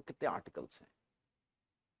 तक. देखो कितने आर्टिकल्स हैं.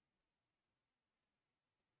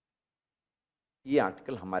 ये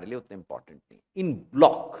आर्टिकल हमारे लिए उतने इंपॉर्टेंट नहीं. इन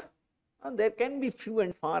block there can be few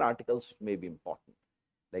and far articles may be important,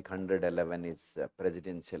 like 111 is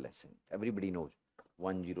presidential assent, everybody knows.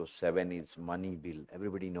 107 is money bill,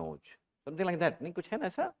 everybody knows. Something like that, नहीं कुछ है ना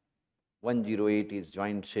ऐसा. 108 is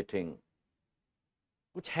joint sitting,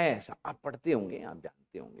 कुछ है ऐसा, आप पढ़ते होंगे, आप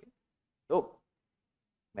जानते होंगे. तो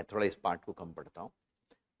मैं थोड़ा इस पार्ट को कम पढ़ता हूँ,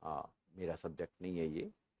 मेरा सब्जेक्ट नहीं है ये,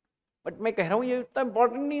 बट मैं कह रहा हूँ ये इतना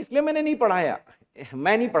इंपॉर्टेंट नहीं, इसलिए मैंने नहीं पढ़ाया.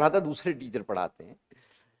 मैं नहीं पढ़ाता, दूसरे टीचर पढ़ाते हैं.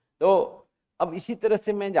 तो अब इसी तरह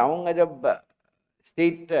से मैं जाऊँगा जब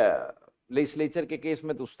स्टेट लेजिस्लेचर के केस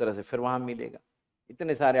में, तो उस तरह से फिर वहाँ मिलेगा,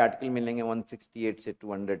 इतने सारे आर्टिकल मिलेंगे 168 से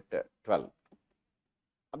 212.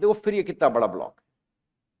 अब देखो फिर ये कितना बड़ा ब्लॉक है,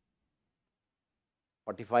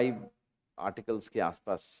 45 आर्टिकल्स के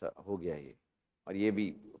आसपास हो गया ये, और ये भी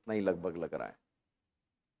उतना ही लगभग लग रहा है,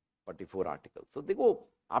 44 आर्टिकल्स. तो देखो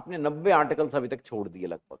आपने 90 आर्टिकल्स अभी तक छोड़ दिए,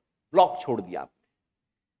 लगभग ब्लॉक छोड़ दिया आपने.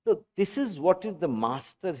 तो this is what is the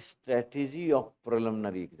master strategy of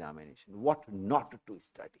preliminary examination, what not to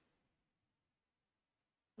study.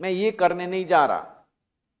 मैं ये करने नहीं जा रहा,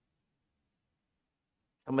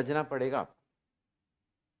 समझना पड़ेगा,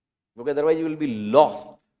 क्योंकि otherwise you will be lost,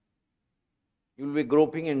 you will be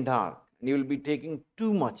groping in dark, and you will be taking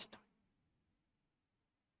too much time,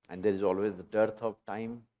 and there is always the डेर्थ of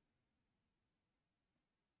time.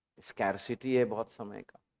 Scarcity है बहुत समय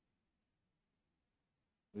का.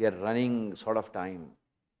 We are running sort of time.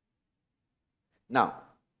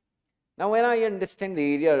 Now when I understand the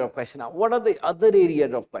area of question, what are the other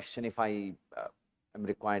areas of question if I am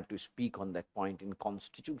required to speak on that point? In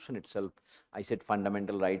Constitution itself, I said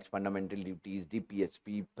fundamental rights, fundamental duties,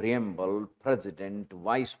 DPSP, preamble, president,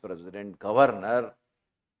 vice president, governor.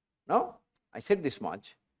 No, I said this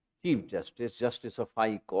much. Chief Justice, Justice of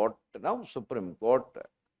High Court, now Supreme Court,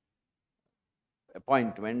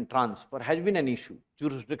 appointment, transfer has been an issue,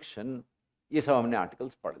 jurisdiction, ये सब हमने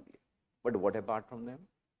articles पढ़ लिए. But what apart from them,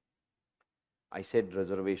 I said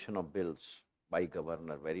reservation of bills bye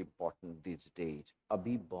governor, very important this days,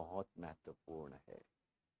 अभी बहुत महत्वपूर्ण है.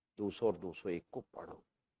 200 और 201 को पढ़ो.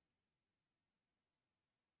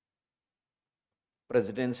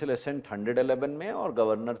 प्रेसिडेंशियल असेंट 111 में और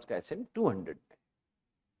गवर्नर का असेंट 200 में.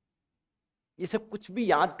 ये सब कुछ भी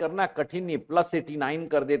याद करना कठिन नहीं, +89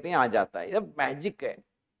 कर देते हैं, आ जाता है. ये मैजिक है,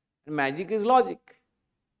 मैजिक इज लॉजिक.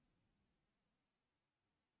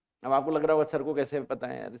 अब आपको लग रहा होगा सर को कैसे पता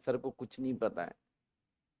है, अरे सर को कुछ नहीं पता है.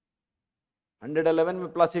 111 में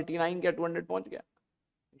 +89 क्या 200 पहुंच गया,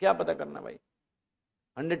 क्या पता करना भाई.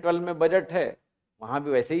 112 में बजट है, वहां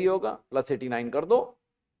भी वैसे ही होगा, +89 कर दो.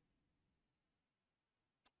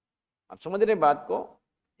 आप समझ रहे बात को.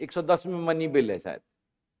 110 में मनी बिल है शायद,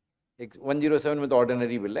 107 में तो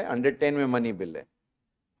ऑर्डिनरी बिल है, 110 में मनी बिल है,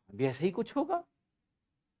 अभी ऐसे ही कुछ होगा.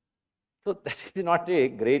 तो that is not a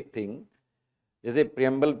great thing. जैसे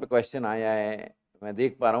प्रियम्बल पे क्वेश्चन आया है, मैं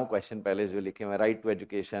देख पा रहा हूँ क्वेश्चन पहले जो लिखे हुए, right to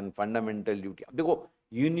education, fundamental duty. अब देखो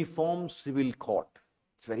uniform civil code,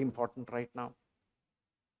 it's very important right now.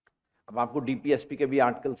 अब आपको डीपीएसपी के भी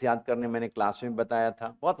आर्टिकल्स याद करने मैंने क्लास में बताया था,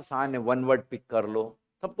 बहुत आसान है, वन वर्ड पिक कर लो,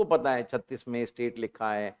 सबको पता है। 36 में स्टेट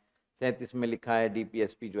लिखा है, 37 में लिखा है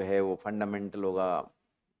डीपीएसपी जो है वो फंडामेंटल होगा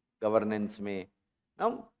गवर्नेंस में।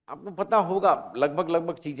 अब आपको पता होगा,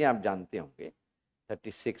 लगभग चीज़ें आप जानते होंगे।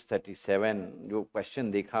 36, 37 जो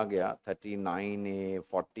क्वेश्चन देखा गया, 39A,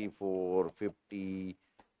 44, 50,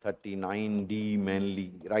 39D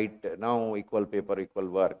mainly, right now equal paper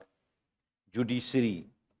equal work, judiciary,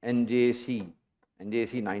 NJC,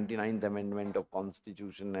 99th Amendment of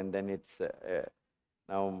Constitution, and then it's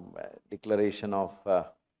now declaration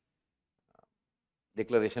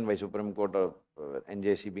by Supreme Court of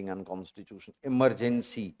NJC being unconstitutional.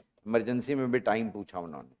 Emergency में भी टाइम पूछा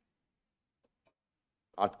उन्होंने।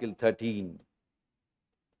 आर्टिकल 13,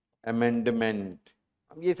 अमेंडमेंट,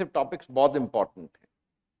 अब ये सब topics बहुत important हैं।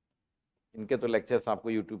 इनके तो लेक्चर्स आपको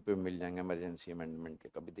यूट्यूब पे मिल जाएंगे, इमरजेंसी अमेंडमेंट के,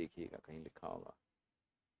 कभी देखिएगा कहीं लिखा होगा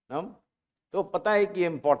ना। तो पता है कि ये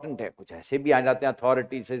इंपॉर्टेंट है। कुछ ऐसे भी आ जाते हैं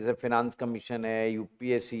अथॉरिटी से, जैसे फिनांस कमीशन है,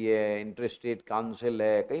 यूपीएससी है, इंटर स्टेट काउंसिल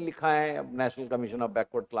है, कहीं लिखा है अब national commission of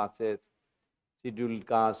backward classes, scheduled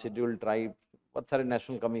caste, scheduled tribe, बहुत सारे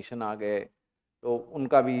नेशनल कमीशन आ गए, तो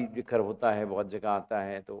उनका भी जिक्र होता है, बहुत जगह आता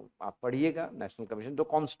है। तो आप पढ़िएगा नेशनल कमीशन, तो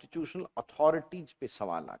कॉन्स्टिट्यूशनल अथॉरिटीज पे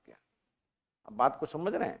सवाल आ गया। अब बात को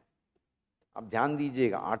समझ रहे हैं, अब ध्यान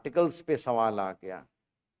दीजिएगा, आर्टिकल्स पे सवाल आ गया,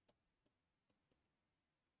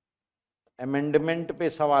 अमेंडमेंट पे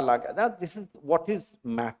सवाल आ गया। This is what is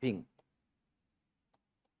mapping.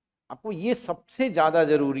 आपको ये सबसे ज्यादा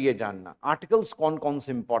जरूरी है जानना, आर्टिकल्स कौन कौन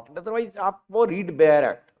से इंपॉर्टेंट, अदरवाइज आप वो रीड बेयर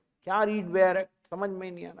एक्ट, क्या रीड बेयर एक्ट समझ में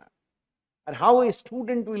ही नहीं आ रहा। और how a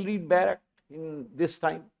student will read bare act in this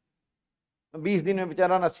time. 20 दिन में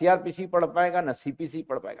बेचारा ना सीआरपीसी पढ़ पाएगा ना सीपीसी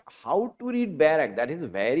पढ़ पाएगा। How to read bare act, that is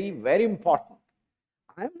very very important.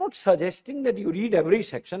 I am not suggesting that you read every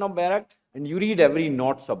section of Bear Act and you read every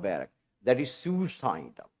notes of Bear Act. That is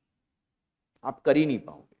suicide. आप कर ही नहीं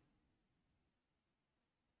पाओगे।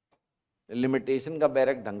 Limitation का Bear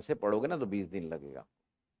Act ढंग से पढ़ोगे ना तो 20 दिन लगेगा,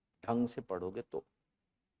 ढंग से पढ़ोगे तो।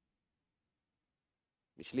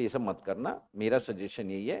 इसलिए ये सब मत करना, मेरा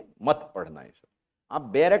सजेशन यही है, मत पढ़ना ये सब।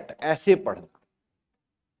 आप Bear Act ऐसे पढ़ना,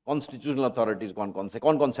 कॉन्स्टिट्यूशनल अथॉरिटीज कौन कौन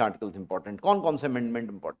से आर्टिकल्स इंपॉर्टेंट, कौन कौन से अमेंडमेंट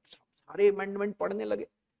इंपॉर्टेंट। सारे अमेंडमेंट पढ़ने लगे,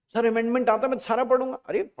 सर अमेंडमेंट आता मैं सारा पढ़ूंगा।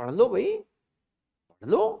 अरे पढ़ लो भाई, पढ़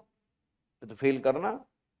लो, तो फेल करना।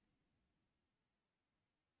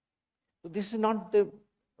 तो this is not the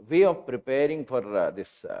way of preparing for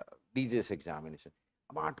this DJs examination.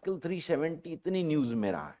 अब आर्टिकल 370 इतनी न्यूज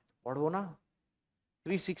में रहा है, पढ़ो ना।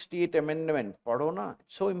 368 अमेंडमेंट पढ़ो ना,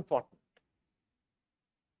 इट्स सो इम्पोर्टेंट।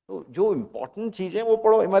 तो जो इम्पोर्टेंट चीजें वो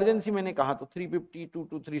पढ़ो। इमरजेंसी मैंने कहा तो 352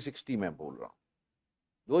 to 360 में बोल रहा हूँ।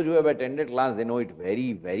 Those who have attended class, they know it very,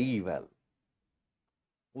 very well.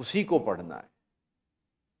 उसी को पढ़ना है।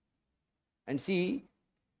 And see,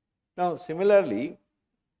 now similarly,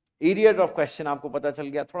 areas of question आपको पता चल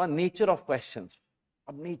गया, थोड़ा nature of questions।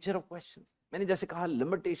 अब nature of questions, मैंने जैसे कहा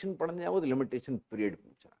limitation पढ़ने जाओगे तो limitation period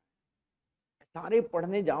पूछ रहा है, सारे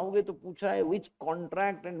पढ़ने जाओगे तो पूछ रहा है which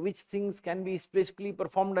contract and which things can be specifically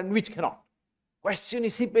performed and which cannot। Question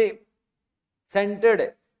इसी पे centered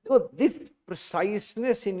है। So this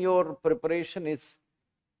preciseness in your preparation is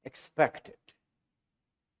expected।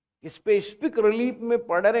 Specific relief में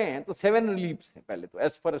पढ़ रहे हैं तो 7 रिलीफ्स हैं पहले तो,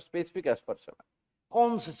 as for specific as for 7।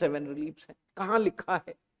 कौन से 7 रिलीफ्स हैं, कहाँ लिखा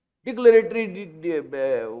है, डिक्लेरेटरी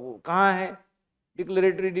कहाँ है,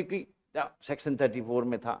 डिक्लेरेटरी डिक्री सेक्शन 34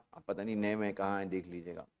 में था, अब पता नहीं नए में कहाँ है, देख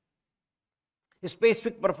लीजिएगा।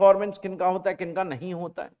 स्पेसिफिक परफॉर्मेंस किनका होता है किनका नहीं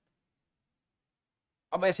होता है।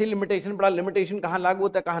 अब ऐसे लिमिटेशन पढ़ा, लिमिटेशन कहाँ लागू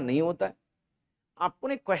होता है कहाँ नहीं होता है। आपको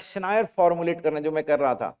ने क्वेश्चनायर फॉर्मुलेट करना, जो मैं कर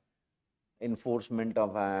रहा था, enforcement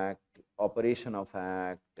of act, operation of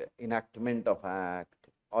act, enactment of act,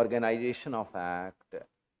 organization of act,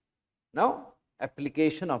 now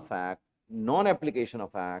application of act, non-application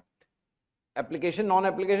of act, application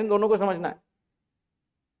non-application दोनों को समझना है,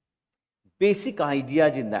 basic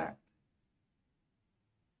ideas in that।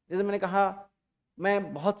 जैसे मैंने कहा,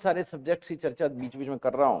 मैं बहुत सारे सब्जेक्ट्स की चर्चा बीच बीच में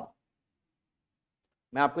कर रहा हूं,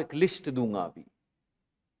 मैं आपको एक लिस्ट दूंगा अभी,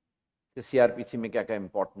 सीआरपीसी में क्या क्या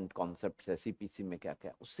इंपॉर्टेंट कॉन्सेप्ट्स है, सीपीसी में क्या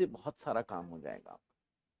क्या, उससे बहुत सारा काम हो जाएगा।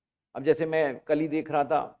 अब जैसे मैं कल ही देख रहा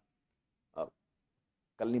था,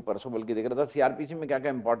 कल नहीं परसों बल्कि देख रहा था, सीआरपीसी में क्या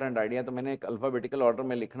क्या इंपॉर्टेंट आइडिया, तो मैंने एक अल्फाबेटिकल ऑर्डर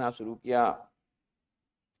में लिखना शुरू किया।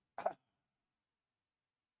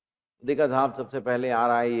 देखा था सबसे पहले आ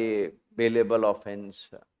रहा है ये बेलेबल ऑफेंस,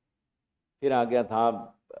 फिर आ गया था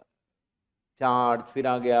चार्ज, फिर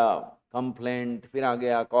आ गया कंप्लेंट, फिर आ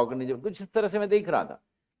गया कॉग्निटिव, कुछ इस तरह से मैं देख रहा था।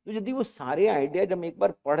 तो यदि वो सारे आइडिया जब एक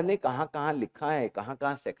बार पढ़ ले, कहाँ कहाँ लिखा है, कहाँ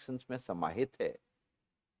कहाँ सेक्शंस में समाहित है,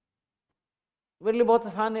 मेरे लिए बहुत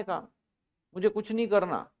आसान है काम, मुझे कुछ नहीं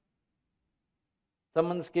करना।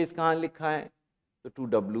 समन्स केस कहाँ लिखा है, तो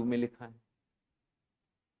 2W में लिखा है।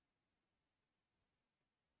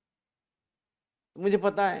 तो मुझे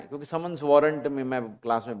पता है, क्योंकि समन्स वारंट में मैं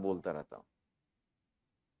क्लास में बोलता रहता हूँ।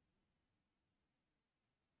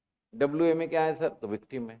 WA में क्या है सर, तो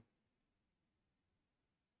विक्टिम है।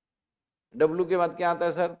 W के बाद क्या आता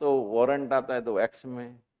है सर, तो वारंट आता है, तो X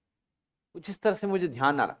में। कुछ इस तरह से मुझे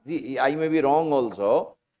ध्यान आ रहा, आई may be wrong also,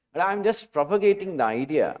 but I am just propagating the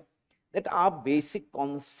idea that आप basic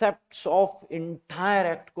concepts of entire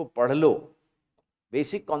act को पढ़ लो।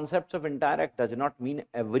 Basic concepts of entire act does not mean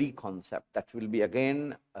every concept. That will be again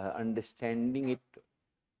understanding it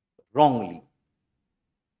wrongly.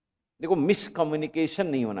 देखो, miscommunication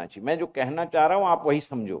नहीं होना चाहिए। मैं जो कहना चाह रहा हूँ आप वही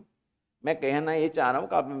समझो। मैं कहना ये चाह रहा हूँ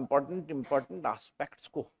कि आप इम्पोर्टेंट एस्पेक्ट्स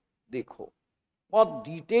को देखो, बहुत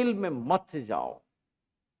डिटेल में मत जाओ।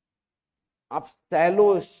 आप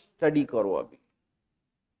सैलो स्टडी करो।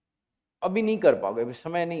 अभी नहीं कर पाओगे, अभी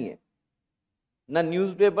समय नहीं है। ना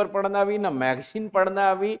न्यूज़पेपर पढ़ना अभी, ना मैगजीन पढ़ना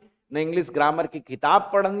अभी, न इंग्लिश ग्रामर की किताब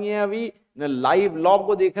पढ़नी है अभी, न लाइव लॉ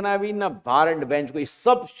को देखना अभी, न बार एंड बेंच को। ये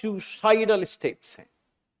सब सुसाइडल स्टेप्स हैं,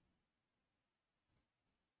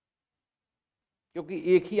 क्योंकि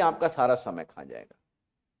एक ही आपका सारा समय खा जाएगा।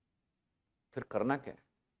 फिर करना क्या है,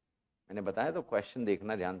 मैंने बताया तो क्वेश्चन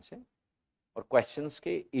देखना ध्यान से, और क्वेश्चंस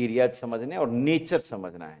के एरियाज समझने और नेचर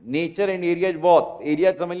समझना है। नेचर एंड एरियाज, बहुत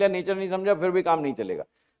एरियाज समझ लिया, नेचर नहीं समझा फिर भी काम नहीं चलेगा।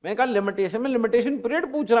 मैंने कहा लिमिटेशन में, लिमिटेशन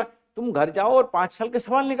पीरियड पूछ रहा है, तुम घर जाओ और 5 साल के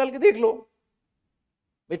सवाल निकाल के देख लो।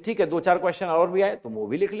 भाई ठीक है, 2-4 क्वेश्चन और भी आए तुम वो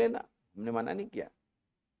भी लिख लेना, हमने मना नहीं किया।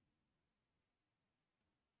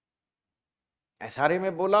 एसआरए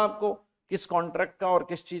में बोला आपको किस कॉन्ट्रैक्ट का और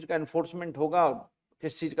किस चीज का एनफोर्समेंट होगा,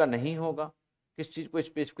 किस चीज का नहीं होगा, किस चीज को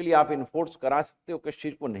स्पेसिफिकली आप इन्फोर्स करा सकते हो, किस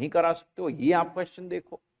चीज को नहीं करा सकते हो, ये आप क्वेश्चन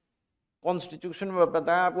देखो। कॉन्स्टिट्यूशन में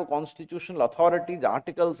बताया आपको कॉन्स्टिट्यूशनल अथॉरिटीज,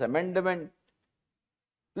 आर्टिकल्स, अमेंडमेंट,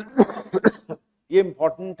 ये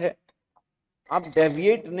इंपॉर्टेंट है। आप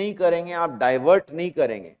डेविएट नहीं करेंगे, आप डाइवर्ट नहीं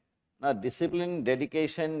करेंगे ना। Discipline,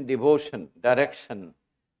 dedication, devotion, direction,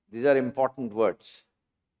 these are important words.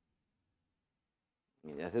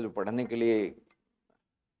 जैसे जो पढ़ने के लिए,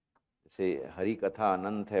 जैसे हरि कथा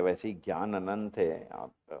अनंत है, वैसे ही ज्ञान अनंत है।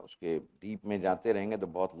 आप उसके डीप में जाते रहेंगे तो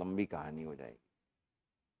बहुत लंबी कहानी हो जाएगी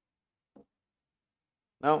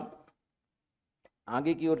ना।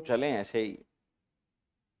 आगे की ओर चलें ऐसे ही।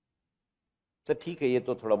 तो ठीक है, ये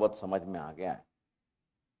तो थोड़ा बहुत समझ में आ गया है।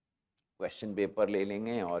 क्वेश्चन पेपर ले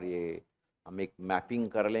लेंगे और ये हम एक मैपिंग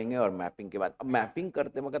कर लेंगे, और मैपिंग के बाद, अब मैपिंग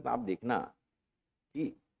करते वक्त आप देखना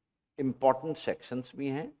कि इम्पॉर्टेंट सेक्शंस भी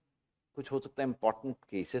हैं, कुछ हो सकता है इम्पॉर्टेंट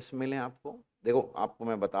केसेस मिले आपको। देखो, आपको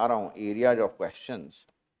मैं बता रहा हूँ areas of questions,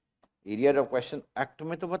 areas of question act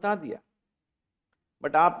में तो बता दिया,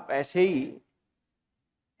 बट आप ऐसे ही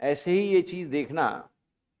ये चीज़ देखना,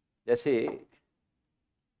 जैसे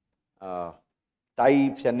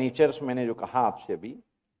टाइप्स या नेचर्स मैंने जो कहा आपसे अभी,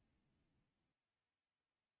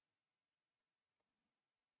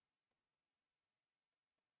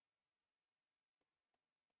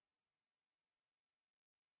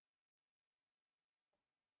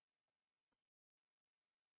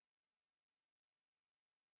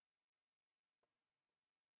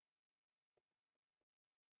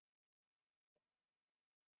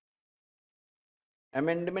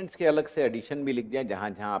 अमेंडमेंट्स के अलग से एडिशन भी लिख दिया, जहाँ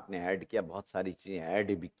जहाँ आपने ऐड किया, बहुत सारी चीज़ें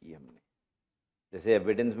ऐड भी की हमने। जैसे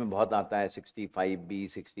एविडेंस में बहुत आता है 65B,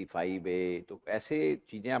 65A, तो ऐसे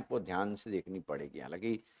चीज़ें आपको ध्यान से देखनी पड़ेगी।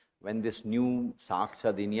 हालांकि when this new Saksh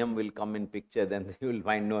Adhiniyam will come in picture, then you will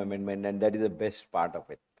find no amendment, and that is the best part of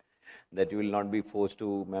it, that you will not be forced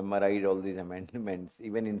to memorize all these amendments,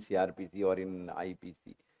 even in CRPC or in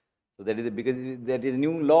IPC. So that is because that is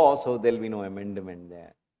new law, so there will be no amendment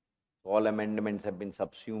there. All amendments have been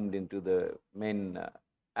subsumed into the main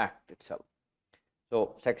act itself.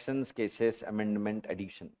 So sections, cases, amendment,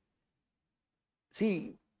 addition.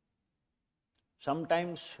 See,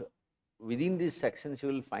 sometimes within these sections you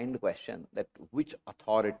will find a question that which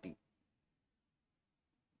authority,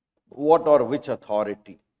 what or which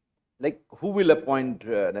authority, like who will appoint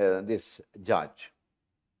this judge,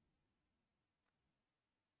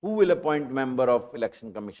 who will appoint member of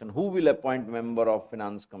election commission, who will appoint member of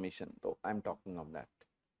finance commission. So I am talking of that,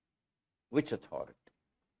 which authority,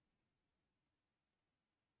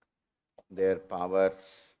 their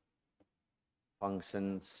powers,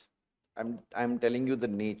 functions. I'm telling you the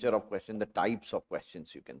nature of question, the types of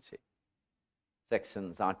questions, you can say,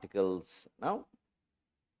 sections, articles. Now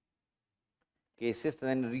cases,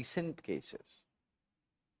 and recent cases,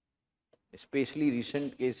 especially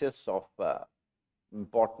recent cases of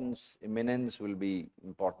importance, eminence will be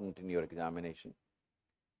important in your examination.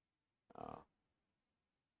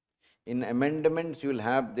 In amendments, you will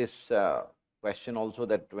have this question also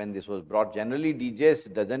that when this was brought, generally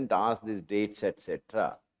DJs doesn't ask these dates,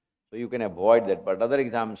 etc. So you can avoid that, but other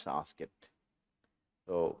exams ask it.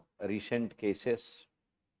 So recent cases,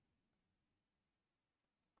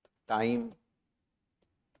 time,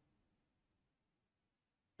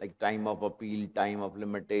 like time of appeal, time of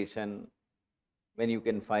limitation, when you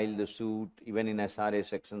can file the suit. Even in SRA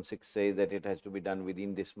section 6 says that it has to be done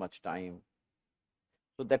within this much time.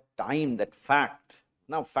 So that time, that fact,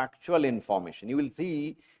 now factual information, you will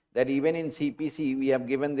see that even in CPC we have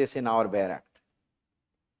given this in our Bare Act,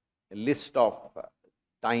 a list of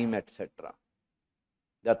time, etc.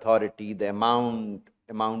 The authority, the amount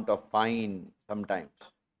of fine, sometimes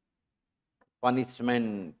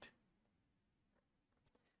punishment.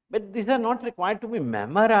 But these are not required to be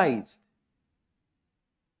memorized.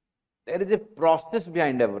 There is a process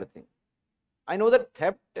behind everything. I know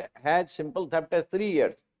that simple theft has 3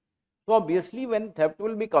 years. So obviously when theft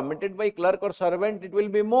will be committed by clerk or servant, it will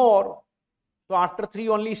be more. So after 3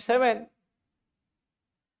 only 7.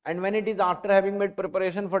 And when it is after having made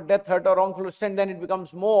preparation for death, hurt or wrongful extent, then it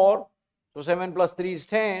becomes more. So 7 plus 3 is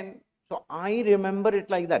 10. So I remember it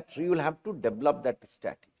like that. So you will have to develop that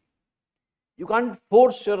strategy. You can't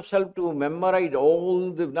force yourself to memorize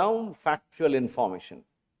all the now factual information.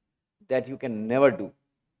 That you can never do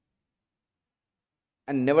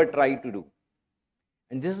and never try to do.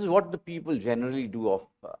 And this is what the people generally do of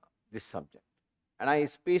this subject. And I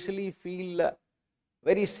especially feel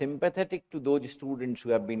very sympathetic to those students who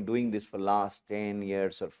have been doing this for last 10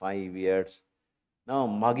 years or 5 years. Now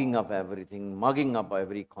mugging up everything, mugging up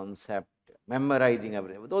every concept, memorizing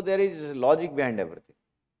everything, though there is logic behind everything.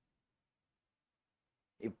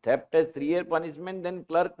 If theft has 3-year punishment, then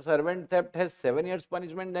clerk servant theft has 7 years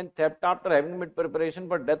punishment, then theft after having made preparation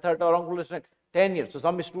for death, hurt or wrongful extent, 10 years. So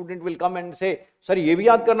some student will come and say, sir, ये भी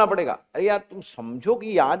याद करना पड़ेगा. अरे यार तुम समझो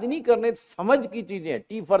कि याद नहीं करने, समझ की चीजें हैं.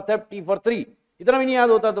 T for theft, T for 3, इतना भी नहीं याद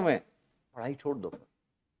होता तुम्हें. पढ़ाई छोड़ दो.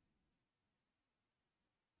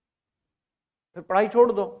 फिर पढ़ाई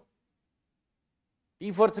छोड़ दो.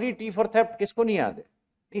 T for 3, T for theft किसको नहीं याद है?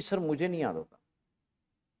 नहीं सर मुझे नहीं याद होता.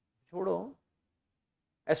 छोड़ो.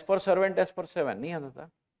 S for servant, S for 7 नहीं याद होता,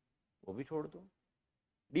 वो भी छोड़ दो.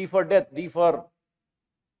 D for death, D for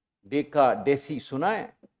Deka, deci सुना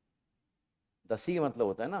है? दसी का मतलब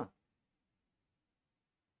होता है ना.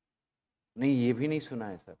 नहीं ये भी नहीं सुना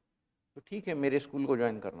है सर. तो ठीक है, मेरे स्कूल को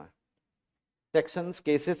ज्वाइन करना है. Sections,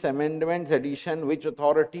 cases, amendments, addition, which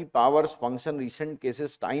authority, powers, function, recent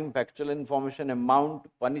cases, time, factual information, amount,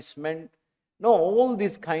 punishment. No, all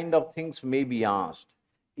these kind of things may be asked.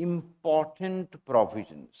 Important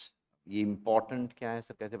provisions. ये important क्या है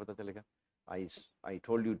सर, कैसे पता चलेगा? I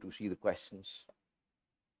told you to see the questions.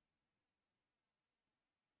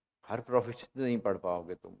 Her provision नहीं पढ़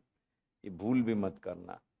पाओगे तुम. ये भूल भी मत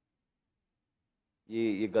करना,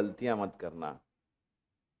 ये गलतियां मत करना.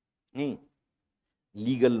 नहीं,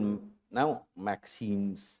 लीगल नाउ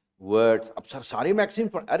मैक्सिम्स, वर्ड्स. अब सर सारे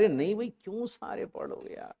मैक्सिम्स पढ़, अरे नहीं भाई, क्यों सारे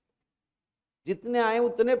पढ़ोगे यार? जितने आए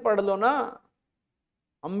उतने पढ़ लो ना.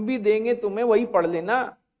 हम भी देंगे तुम्हें, वही पढ़ लेना.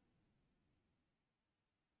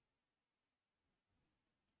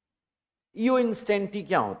 ईओ इंस्टेंटी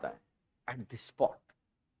क्या होता है? At the spot.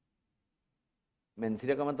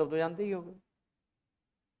 मेंसिया का मतलब तो जानते ही होगे.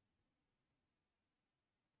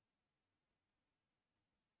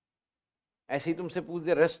 ऐसे ही तुमसे पूछ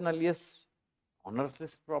दे रेस्ट नलियस,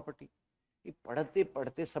 ऑनरलेस प्रॉपर्टी. ये पढ़ते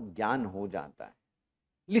पढ़ते सब ज्ञान हो जाता है.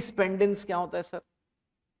 लिस पेंडेंस क्या होता है sir?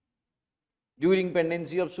 During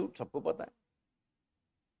pendency of suit, सबको पता है.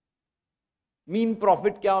 मीन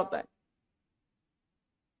प्रॉफिट क्या होता है?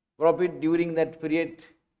 Profit during that period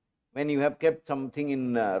when you have kept something in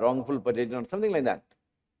wrongful possession or something like that.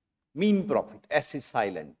 Mean profit, S is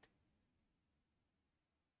silent.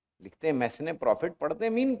 लिखते हैं मैस ने प्रॉफिट, पढ़ते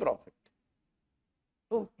हैं मीन प्रॉफिट.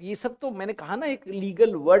 तो ये सब तो मैंने कहा ना, एक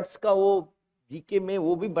लीगल वर्ड्स का वो जीके में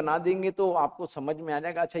वो भी बना देंगे तो आपको समझ में आ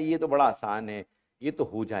जाएगा. अच्छा ये तो बड़ा आसान है, ये तो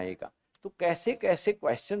हो जाएगा. तो कैसे कैसे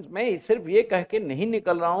क्वेश्चंस. मैं सिर्फ ये कह के नहीं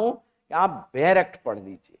निकल रहा हूं कि आप बेयर एक्ट पढ़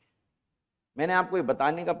लीजिए. मैंने आपको ये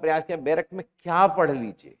बताने का प्रयास किया बेयर एक्ट में क्या पढ़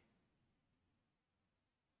लीजिए.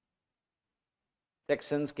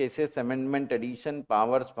 Sections, cases, amendment, addition,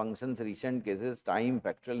 powers, functions, recent cases, time,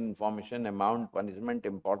 factual information, amount, punishment,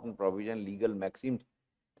 important provision, legal maxims,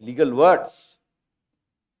 legal words.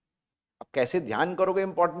 अब कैसे ध्यान करोगे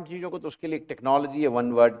इंपॉर्टेंट चीजों को? तो उसके लिए एक टेक्नोलॉजी है,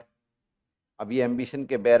 वन वर्ड. अभी एम्बिशन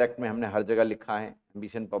के बेयर एक्ट में हमने हर जगह लिखा है.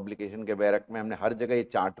 एम्बिशन पब्लिकेशन के बेयर एक्ट में हमने हर जगह ये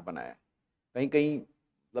चार्ट बनाया है. कहीं कहीं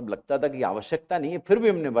मतलब लगता था कि आवश्यकता नहीं है, फिर भी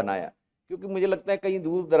हमने बनाया, क्योंकि मुझे लगता है कहीं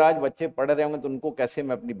दूर दराज बच्चे पढ़ रहे होंगे तो उनको कैसे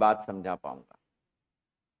मैं अपनी बात समझा पाऊंगा।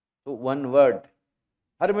 तो वन वर्ड,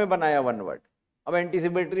 हर में बनाया वन वर्ड। अब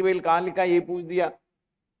एंटीसिपेटरी वेल कहाँ लिखा ये पूछ दिया,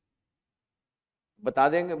 बता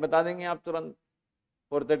देंगे आप तुरंत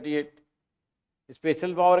 438।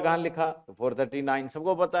 स्पेशल पावर कहाँ लिखा, तो 439,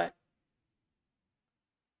 सबको पता है।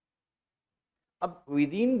 अब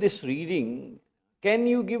with in this reading can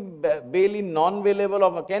you give bell in non वेलेबल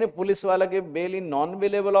of, can police वाला give bell in non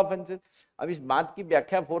वेलेबल offences? अब इस बात की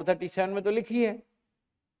व्याख्या 437 में तो लिखी है।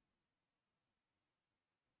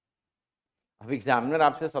 अब एग्जामिनर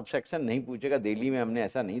आपसे सबसेक्शन नहीं पूछेगा, दिल्ली में हमने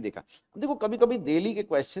ऐसा नहीं देखा। देखो कभी कभी दिल्ली के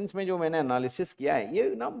क्वेश्चंस में जो मैंने एनालिसिस किया है,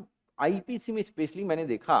 ये ना आईपीसी में स्पेशली मैंने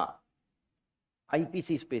देखा,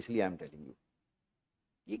 IPC specially I am telling you,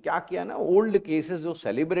 ये क्या किया ना, ओल्ड केसेस जो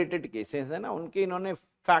सेलिब्रेटेड केसेस है ना, उनके इन्होंने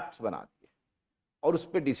फैक्ट्स बना दिए और उस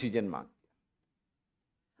पर डिसीजन मांग दिया।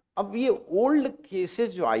 अब ये ओल्ड केसेस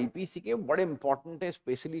जो आईपीसी के बड़े इंपॉर्टेंट है,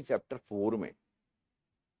 स्पेशली चैप्टर 4 में।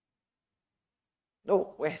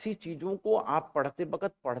 तो ऐसी चीजों को आप पढ़ते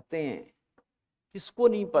वक्त पढ़ते हैं, किसको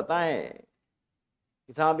नहीं पता है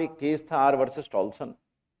कि साहब एक केस था आर वर्सेस टॉल्सन,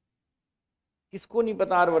 किसको नहीं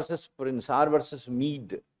पता R versus Prince, R versus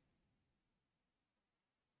Mead.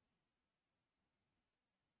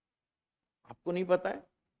 आपको नहीं पता है,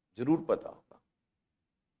 जरूर पता होगा।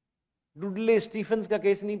 डुडले स्टीफेंस का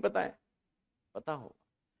केस नहीं पता है, पता होगा।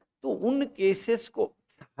 तो उन केसेस को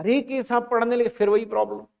सारे केस आप पढ़ने लगे, फिर वही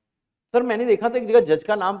प्रॉब्लम। सर मैंने देखा था एक जगह जज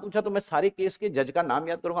का नाम पूछा तो मैं सारे केस के जज का नाम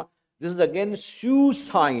याद करूंगा, दिस इज अगेन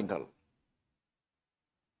सुसाइडल।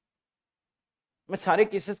 मैं सारे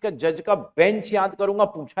केसेस का जज का बेंच याद करूंगा,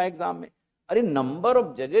 पूछा एग्जाम में। अरे नंबर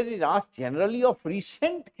ऑफ जजेस is asked generally of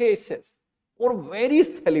recent cases और वेरी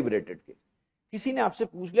सेलिब्रेटेड केस। किसी ने आपसे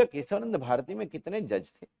पूछ लिया केशवानंद भारती में कितने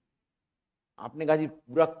जज थे, आपने कहा जी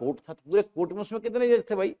पूरा कोर्ट था, तो पूरे कोर्ट में उसमें कितने जज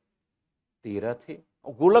थे भाई? 13 थे।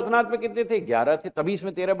 और गोलकनाथ में कितने थे? 11 थे, तभी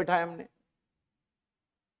इसमें 13 बिठाए हमने,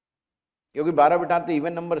 क्योंकि 12 बिठाते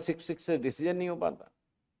इवन नंबर 6 से डिसीजन नहीं हो पाता।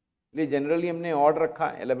 इसलिए जनरली हमने ऑर्ड रखा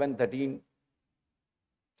 11, 13,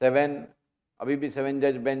 7, अभी भी 7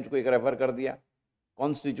 जज बेंच को एक रेफर कर दिया,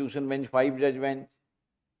 कॉन्स्टिट्यूशन बेंच 5 जज बेंच।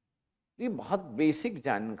 ये बहुत बेसिक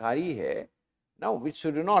जानकारी है now, which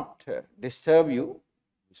should not disturb you,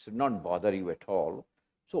 should not bother you at all.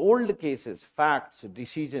 So old cases, facts,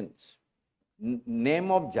 decisions,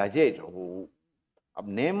 name of जजेज। अब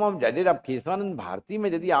नेम ऑफ जजेज, अब केशवानंद भारती में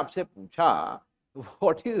यदि आपसे पूछा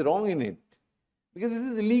what is wrong in it, because this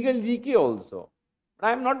is legal GK also. But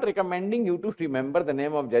I am not recommending you to remember the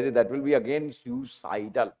name of judges. That will be again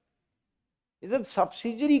suicidal. These are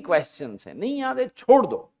subsidiary questions है, नहीं याद है छोड़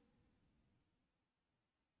दो।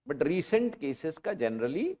 But recent cases का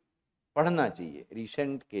generally पढ़ना चाहिए,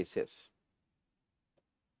 recent cases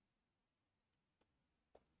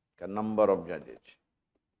का number of judges।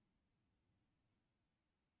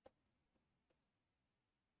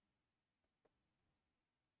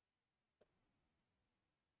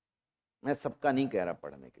 मैं सबका नहीं कह रहा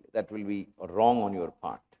पढ़ने के लिए, that will be wrong on your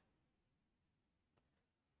part.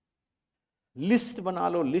 List बना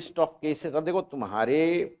लो, लिस्ट ऑफ केसेस। अब देखो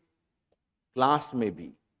तुम्हारे क्लास में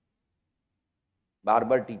भी बार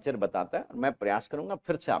बार टीचर बताता है, और मैं प्रयास करूंगा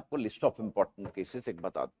फिर से आपको लिस्ट ऑफ इंपॉर्टेंट केसेस एक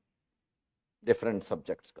बता दूं, डिफरेंट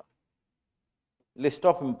सब्जेक्ट्स का लिस्ट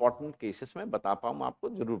ऑफ इंपॉर्टेंट केसेस में बता पाऊं आपको,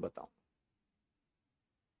 जरूर बताऊं।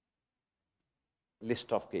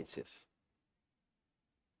 लिस्ट ऑफ केसेस,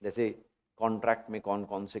 जैसे कॉन्ट्रैक्ट में कौन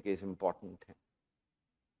कौन से केस इंपॉर्टेंट हैं,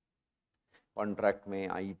 कॉन्ट्रैक्ट में,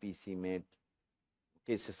 आईपीसी में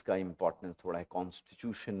केसेस का इंपॉर्टेंस थोड़ा है,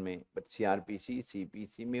 कॉन्स्टिट्यूशन में, बट सीआरपीसी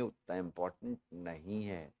सीपीसी में उतना इंपॉर्टेंट नहीं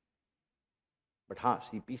है। बट हाँ,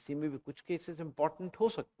 सीपीसी में भी कुछ केसेस इंपॉर्टेंट हो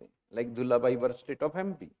सकते हैं, like दुल्लाबाई versus state of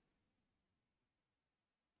MP.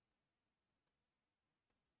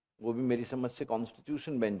 वो भी मेरी समझ से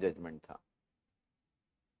कॉन्स्टिट्यूशन बेंच जजमेंट था,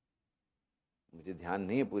 मुझे ध्यान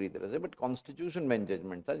नहीं है पूरी तरह से, बट कॉन्स्टिट्यूशन बेंच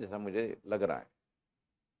जजमेंट था जैसा मुझे लग रहा है।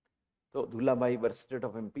 तो दुल्लाबाई versus state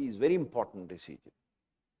of MP is very important decision.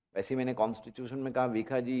 वैसे मैंने कॉन्स्टिट्यूशन में कहा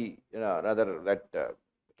विखा जी, rather that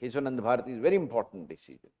Keshavananda Bharti is very important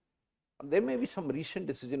decision. There may be some recent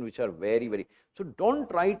decisions which are very, very, so don't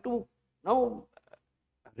try to now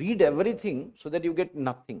read everything so that you get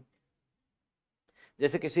nothing.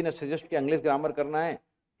 जैसे किसी ने suggest किया English grammar करना है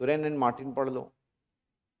तो rain and Martin पढ़ लो।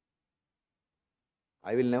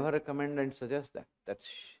 I will never recommend and suggest that.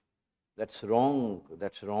 That's wrong.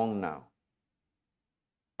 That's wrong now.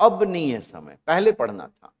 अब नहीं है समय, पहले पढ़ना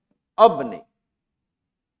था, अब नहीं,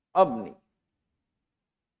 अब नहीं।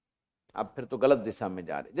 आप फिर तो गलत दिशा में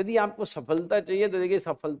जा रहे। यदि आपको सफलता चाहिए तो देखिए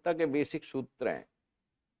सफलता के बेसिक सूत्र हैं,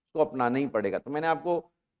 उसको अपनाना ही पड़ेगा। तो मैंने आपको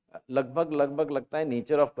लगभग लगता है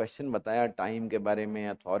नेचर ऑफ क्वेश्चन बताया, टाइम के बारे में,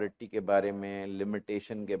 अथॉरिटी के बारे में,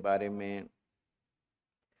 लिमिटेशन के बारे में,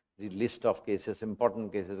 list of cases,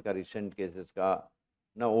 important cases का, रिसेंट केसेस का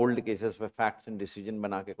ना, ओल्ड केसेस पे फैक्ट्स एंड डिसीजन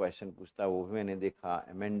बना के क्वेश्चन पूछता है, वो भी मैंने देखा,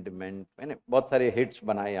 अमेंडमेंट, मैंने बहुत सारे हिट्स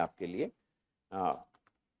बनाए आपके लिए,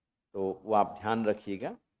 तो वो आप ध्यान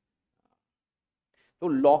रखिएगा। तो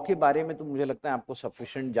लॉ के बारे में तो मुझे लगता है आपको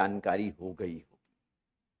सफिशिएंट जानकारी हो गई होगी।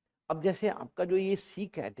 अब जैसे आपका जो ये सी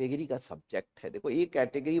कैटेगरी का सब्जेक्ट है, देखो ए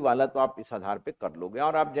कैटेगरी वाला तो आप इस आधार पे कर लोगे,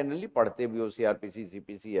 और आप जनरली पढ़ते भी हो, CrPC,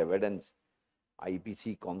 CPC, evidence,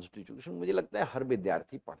 IPC, constitution, मुझे लगता है हर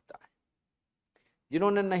विद्यार्थी पढ़ता है।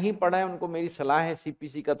 जिन्होंने नहीं पढ़ा है उनको मेरी सलाह है,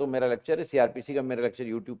 सीपीसी का तो मेरा लेक्चर है, सीआरपीसी का मेरा लेक्चर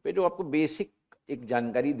यूट्यूब पे, जो आपको बेसिक एक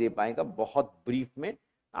जानकारी दे पाएगा बहुत ब्रीफ में,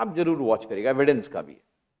 आप जरूर वॉच करिएगा, एविडेंस का भी है।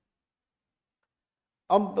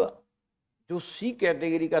 अब जो सी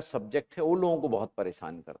कैटेगरी का सब्जेक्ट है वो लोगों को बहुत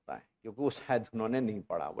परेशान करता है, क्योंकि वो शायद उन्होंने नहीं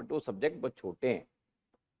पढ़ा, बट वो सब्जेक्ट बहुत छोटे हैं।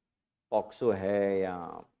 पॉक्सो है, या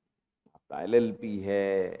आपका एलएलपी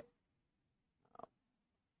है,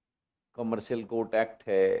 कमर्शियल कोर्ट एक्ट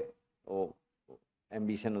है, वो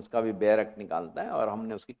एम्बिशन उसका भी बेयर एक्ट निकालता है, और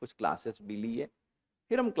हमने उसकी कुछ क्लासेस भी ली है,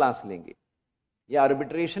 फिर हम क्लास लेंगे। या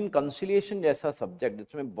आर्बिट्रेशन कंसिलिएशन जैसा सब्जेक्ट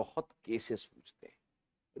जिसमें बहुत केसेस पूछते हैं,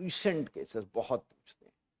 रिसेंट केसेस बहुत पूछते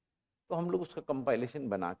हैं, तो हम लोग उसका कंपाइलेशन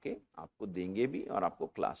बना के आपको देंगे भी, और आपको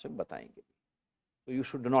क्लास में बताएंगे भी। तो you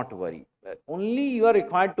should not worry, only you are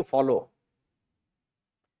required to follow.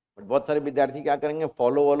 But बहुत सारे विद्यार्थी क्या करेंगे,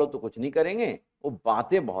 फॉलो वॉलो तो कुछ नहीं करेंगे, वो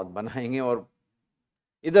बातें बहुत बनाएंगे और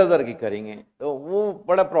इधर उधर की करेंगे, तो वो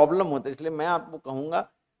बड़ा प्रॉब्लम होता है। इसलिए मैं आपको कहूँगा,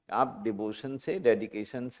 आप डिवोशन से,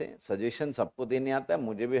 डेडिकेशन से, सजेशन सबको देने आता है,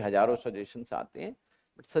 मुझे भी हजारों सजेशंस आते हैं,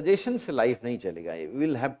 बट सजेशन से लाइफ नहीं चलेगा, we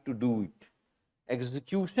will have to do it.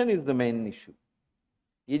 Execution is the main issue.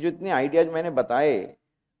 ये जो इतने आइडियाज मैंने बताए,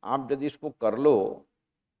 आप यदि इसको कर लो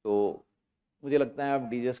तो मुझे लगता है आप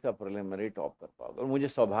डीजेस का प्रिलिमिनरी टॉप कर पाओगे। और मुझे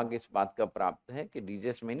सौभाग्य इस बात का प्राप्त है कि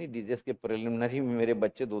डीजेस में नहीं, डीजेस के प्रिलिमिनरी में मेरे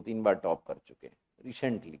बच्चे 2-3 बार टॉप कर चुके हैं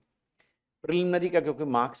रिसेंटली। प्रिलिमिनरी का क्योंकि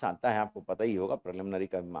मार्क्स आता है, आपको पता ही होगा, प्रिलिमिनरी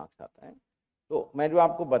का भी मार्क्स आता है। तो मैं जो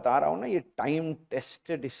आपको बता रहा हूँ ना, ये टाइम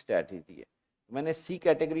टेस्टेड स्ट्रैटेजी है। मैंने सी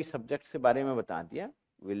कैटेगरी सब्जेक्ट्स के बारे में बता दिया,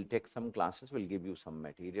 will take some classes, will give you some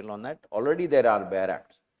material on that, already there are bear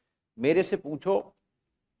acts. मेरे से पूछो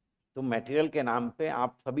तो मटेरियल के नाम पे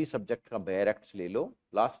आप सभी सब्जेक्ट का बेयर एक्ट्स ले लो,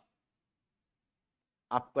 प्लस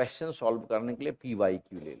आप क्वेश्चन सॉल्व करने के लिए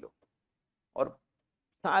पीवाईक्यू ले लो, और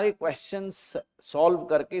सारे क्वेश्चंस सॉल्व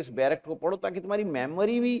करके इस बेयर एक्ट को पढ़ो, ताकि तुम्हारी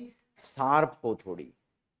मेमोरी भी शार्प हो थोड़ी,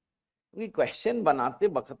 क्योंकि क्वेश्चन बनाते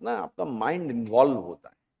वक्त ना आपका माइंड इन्वॉल्व होता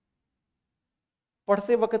है।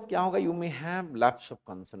 पढ़ते वक्त क्या होगा, you may have lapse of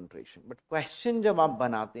concentration, but question जब आप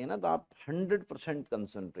बनाते हैं ना, तो आप 100%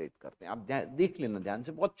 कंसंट्रेट करते हैं। आप देख लेना ध्यान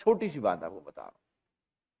से, बहुत छोटी सी बात आपको बता रहा हूँ।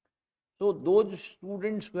 तो those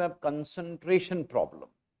students who have concentration problem,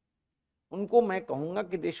 उनको मैं कहूंगा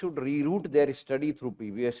कि they should reroute there study through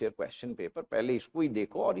previous year question paper. पहले इसको ही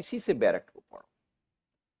देखो और इसी से बैरेक्ट को पढ़ो।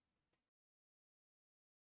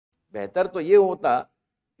 बेहतर तो ये होता,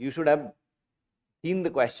 you should have seen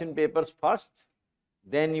the question papers first,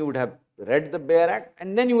 then you would have read the bare act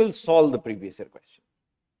and then you will solve the previous year question.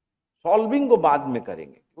 Solving को बाद में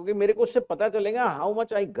करेंगे, क्योंकि मेरे को उससे पता चलेगा how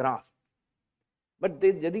much I grasp. But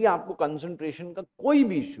यदि आपको कंसंट्रेशन का कोई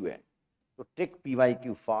भी इश्यू है तो टेक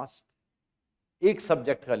पीवाईक्यू फास्ट, एक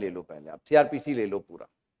सब्जेक्ट का ले लो, पहले आप सीआरपीसी ले लो पूरा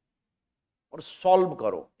और सॉल्व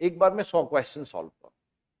करो, एक बार में 100 क्वेश्चन सॉल्व करो,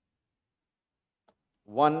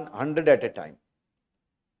 100 एट ए टाइम।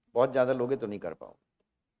 बहुत ज्यादा लोगे तो नहीं कर पाओगे।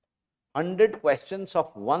 100 questions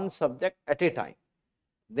of one subject at a time,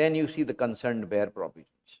 then you see the concerned bare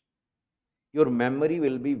provisions. Your memory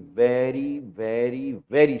will be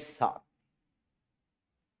very sharp,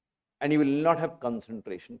 and you will not have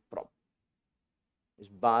concentration problem.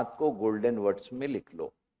 इस बात को golden words में लिख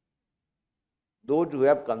लो। Those who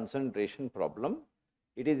have concentration problem,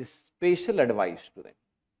 it is special advice to them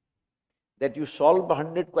that you solve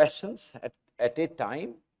 100 questions at a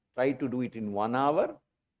time. Try to do it in 1 hour.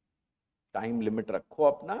 Time limit रखो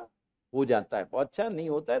अपना, हो जाता है बहुत अच्छा, नहीं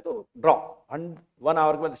होता है तो ड्रॉप, 1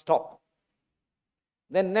 आवर के बाद stop,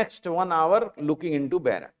 then next 1 our looking into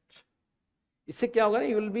bare act. इससे क्या होगा ना,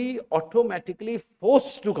 you will be automatically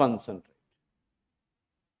forced to concentrate.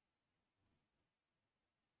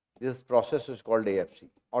 This process is called AFC,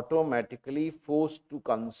 automatically forced to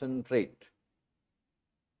concentrate.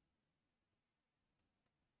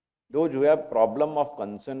 Those who have problem of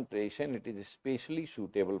concentration, it is especially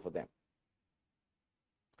suitable for them.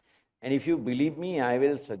 And if you believe me, I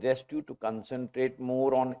will suggest you to concentrate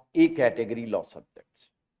more on A category law subjects.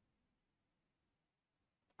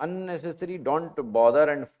 Unnecessary, don't bother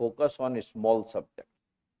and focus on small subject.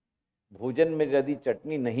 भोजन में यदि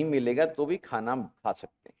चटनी नहीं मिलेगा तो भी खाना खा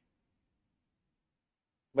सकते हैं,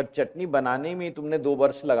 बट चटनी बनाने में तुमने 2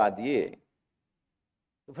 वर्ष लगा दिए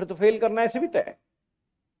तो फिर तो फेल करना ऐसे भी तय है।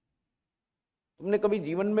 तुमने कभी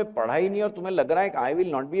जीवन में पढ़ा ही नहीं और तुम्हें लग रहा है कि I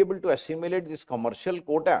will not be able to assimilate this commercial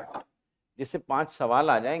Kota, जिससे 5 सवाल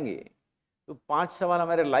आ जाएंगे, तो 5 सवाल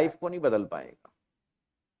हमारे लाइफ को नहीं बदल पाएगा।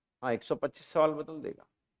 हाँ, 125 सवाल बदल देगा,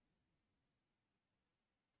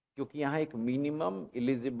 क्योंकि यहाँ एक मिनिमम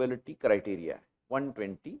एलिजिबिलिटी क्राइटेरिया है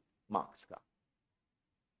 120 मार्क्स का।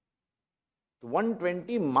 तो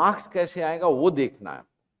 120 मार्क्स कैसे आएगा वो देखना है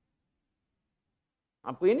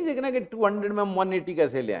आपको। ये नहीं देखना कि 200 में हम 180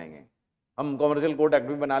 कैसे ले आएंगे। हम कमर्शियल कोर्ट एक्ट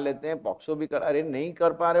भी बना लेते हैं, पॉक्सो भी कर, अरे नहीं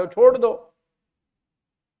कर पा रहे हो छोड़ दो,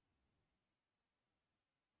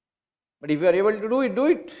 but if you are able to do it, do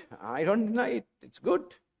it. I don't deny it. It's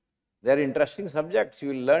good. They are interesting subjects. You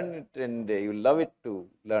will learn it and you will love it to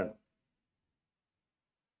learn.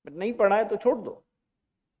 But नहीं पढ़ा है तो छोड़ दो।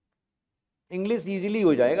 English easily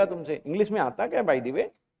हो जाएगा तुमसे। English में आता क्या बाय द वे?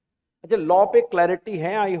 अच्छा, लॉ पे क्लैरिटी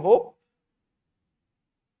है आई होप।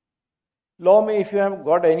 Law में if you have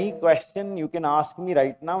got any question, you can ask me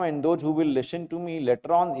right now, and those who will listen to me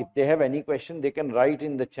later on, if they have any question, they can write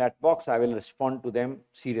in the chat box. I will respond to them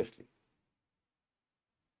seriously.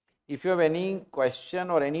 If you have any question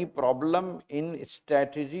or any problem in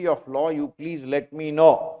strategy of law, you please let me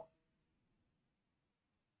know.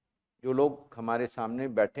 जो लोग हमारे सामने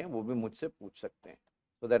बैठे हैं वो भी मुझसे पूछ सकते हैं,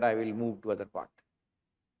 so that I will move to other part.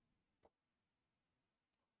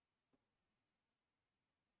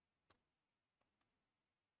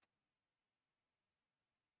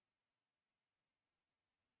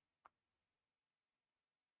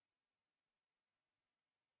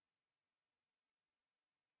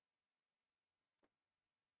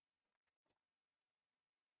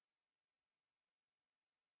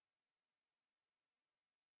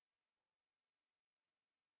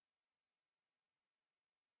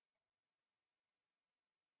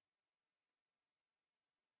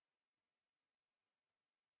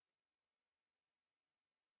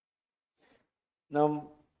 Now,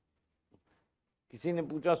 किसी ने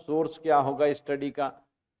पूछा सोर्स क्या होगा स्टडी का,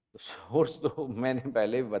 तो सोर्स तो मैंने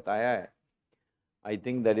पहले भी बताया है। I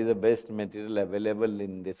think that is the best material available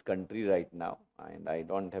in this country right now, and I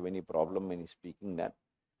don't have any problem in speaking that.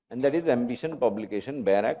 And that is Ambition Publication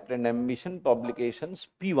Bare Act and Ambition Publications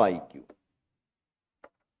PYQ,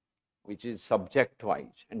 which is subject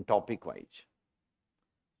wise and topic wise.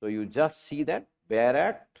 So you just see that Bare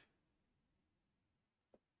Act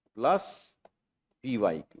plus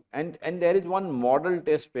PYQ, and there is one model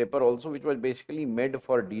test paper also which was basically made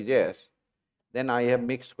for DJs. Then I have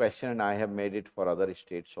mixed question and I have made it for other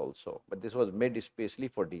states also, but this was made especially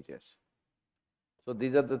for DJs. So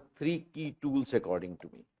these are the 3 key tools according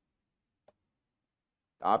to me.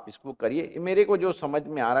 आप इसको करिए, मेरे को जो समझ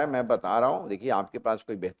में आ रहा है मैं बता रहा हूँ। देखिए, आपके पास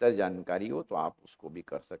कोई बेहतर जानकारी हो तो आप उसको भी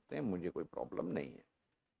कर सकते हैं, मुझे कोई प्रॉब्लम नहीं है,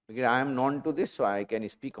 because I am known to this, so I can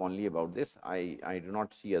speak only about this. I do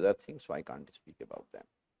not see other things, so I can't speak about them.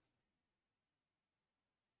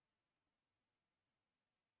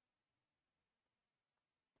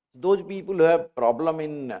 Those people who have problem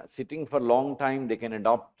in sitting for long time, they can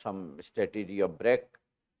adopt some strategy of break,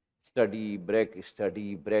 study, break,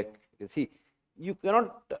 study, break. You see, you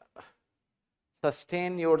cannot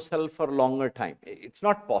sustain yourself for longer time. It's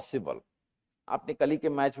not possible. आपने कल ही के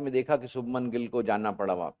match में देखा कि शुभमन गिल को जाना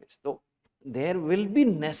पड़ा वापस, तो there will be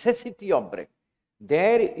necessity of break.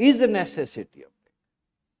 There is a necessity of break.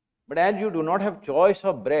 But as you do not have choice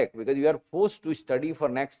of break, because you are forced to study for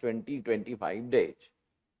next 20-25 days,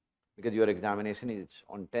 because your examination is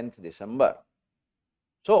on 10th December.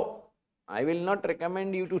 So I will not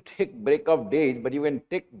recommend you to take break of days, but you can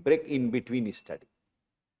take break in between study.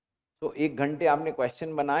 So 1 घंटे आपने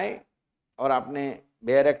question बनाए और आपने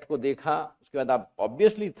bare act को देखा, उसके बाद आप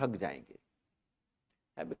ऑब्वियसली थक जाएंगे।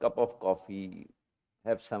 Have a cup of coffee,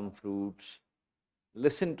 have some fruits,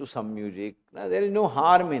 listen to some music. Now, there is no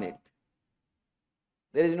harm in it.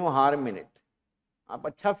 There is no harm in it. आप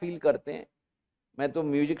अच्छा फील करते हैं। मैं तो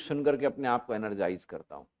म्यूजिक सुन करके अपने आप को एनर्जाइज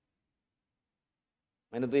करता हूँ।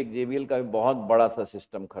 मैंने तो एक JBL का भी बहुत बड़ा सा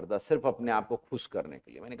सिस्टम खरीदा सिर्फ अपने आप को खुश करने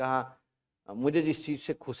के लिए। मैंने कहा मुझे जिस चीज़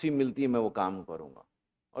से खुशी मिलती है मैं वो काम करूँगा,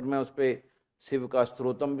 और मैं उस पर शिव का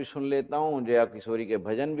स्तोत्रम भी सुन लेता हूँ, जया किशोरी के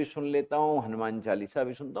भजन भी सुन लेता हूँ, हनुमान चालीसा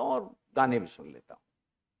भी सुनता हूँ और गाने भी सुन लेता हूँ।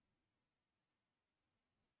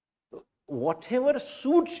 तो whatever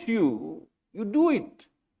suits you, you do it.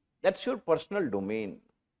 That's your personal domain.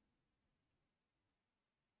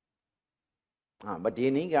 हाँ, बट ये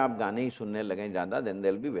नहीं कि आप गाने ही सुनने लगें ज़्यादा, then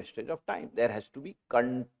there will be wastage of time. There has to be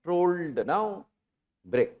controlled now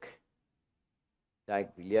break. चाय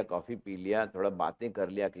पी लिया, कॉफ़ी पी लिया, थोड़ा बातें कर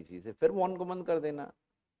लिया किसी से, फिर फ़ोन को बंद कर देना.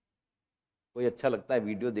 कोई अच्छा लगता है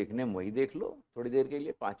वीडियो देखने में, वही देख लो थोड़ी देर के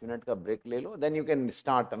लिए, 5 मिनट का ब्रेक ले लो, then you can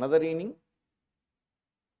start another inning.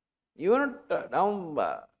 You not now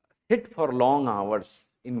sit for long hours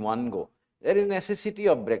in one go. There is necessity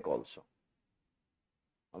of break also.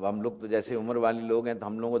 अब हम लोग तो जैसे उम्र वाले लोग हैं, तो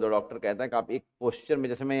हम लोगों को तो डॉक्टर कहता है कि आप एक पोस्चर में,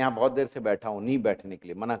 जैसे मैं यहाँ बहुत देर से बैठा हूँ, नहीं बैठने के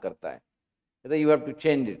लिए मना करता है, कहता है you have to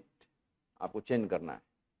change it, आपको चेंज करना है.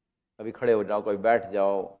 कभी खड़े हो जाओ, कभी बैठ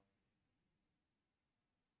जाओ.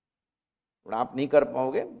 और आप नहीं कर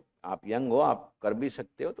पाओगे, आप यंग हो, आप कर भी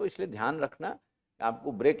सकते हो, तो इसलिए ध्यान रखना कि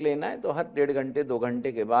आपको ब्रेक लेना है तो हर 1.5 घंटे 2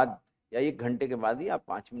 घंटे के बाद या 1 घंटे के बाद ही आप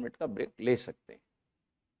 5 मिनट का ब्रेक ले सकते हैं.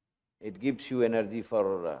 It gives you energy for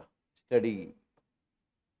study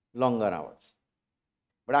longer hours.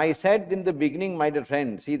 But I said in the beginning, my dear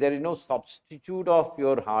friend, see, there is no substitute of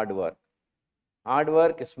your hard work. Hard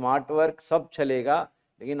work, smart work सब चलेगा,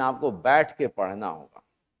 लेकिन आपको बैठ के पढ़ना होगा.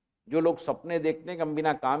 जो लोग सपने देखते हैं कि हम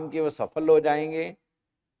बिना काम किए वो सफल हो जाएंगे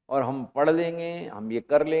और हम पढ़ लेंगे, हम ये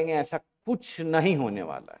कर लेंगे, ऐसा कुछ नहीं होने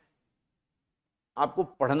वाला है. आपको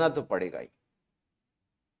पढ़ना तो पड़ेगा ही.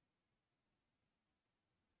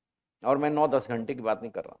 और मैं 9-10 घंटे की बात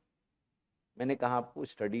नहीं कर रहा. मैंने कहा आपको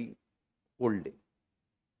स्टडी होल डे.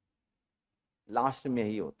 लास्ट में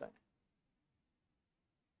यही होता है.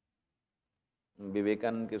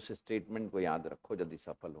 विवेकानंद के उस स्टेटमेंट को याद रखो यदि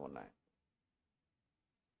सफल होना है.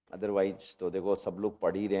 अदरवाइज तो देखो, सब लोग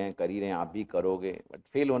पढ़ ही रहे हैं, कर ही रहे हैं, आप भी करोगे, बट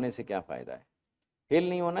फेल होने से क्या फ़ायदा है. फेल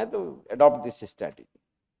नहीं होना है तो अडॉप्ट दिस स्ट्रैटेजी.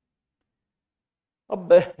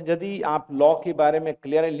 अब यदि आप लॉ के बारे में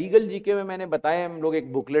क्लियर है, लीगल जीके में मैंने बताया, हम लोग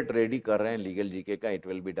एक बुकलेट रेडी कर रहे हैं लीगल जीके का. It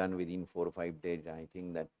will be done with in 4-5 days. I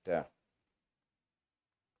think that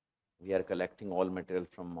we are collecting all material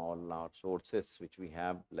from all our sources which we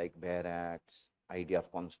have, like Baer Acts, Idea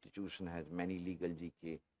of Constitution has many legal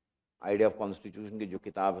GK. Idea of Constitution की जो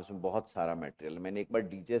किताब है उसमें बहुत सारा material. मैंने एक बार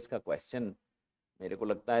DJs का क्वेश्चन, मेरे को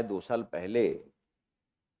लगता है 2 साल पहले,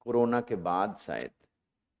 कोरोना के बाद शायद,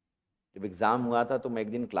 जब एग्ज़ाम हुआ था, तो मैं एक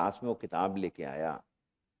दिन क्लास में वो किताब लेके आया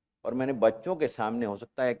और मैंने बच्चों के सामने, हो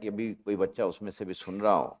सकता है कि अभी कोई बच्चा उसमें से भी सुन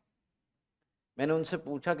रहा हो, मैंने उनसे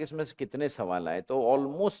पूछा कि इसमें से कितने सवाल आए, तो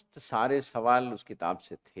ऑलमोस्ट सारे सवाल उस किताब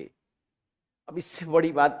से थे. अब इससे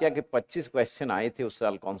बड़ी बात क्या कि 25 क्वेश्चन आए थे उस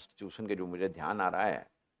साल कॉन्स्टिट्यूशन के, जो मुझे ध्यान आ रहा है,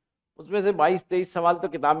 उसमें से 22-23 सवाल तो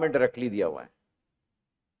किताब में डायरेक्टली दिया हुआ है.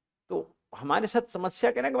 तो हमारे साथ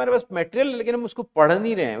समस्या क्या है कि हमारे पास मटेरियल, लेकिन हम उसको पढ़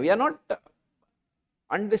नहीं रहे हैं. We are not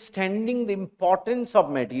understanding the importance of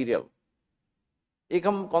material. एक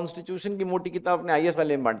हम कॉन्स्टिट्यूशन की मोटी किताब अपने IAS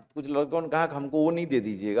वाले में बांटी, कुछ लोगों ने कहा कि हमको वो नहीं दे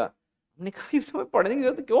दीजिएगा. हमने कहा तुम्हें पढ़ने की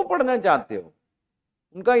जरूरत है, क्यों पढ़ना चाहते हो?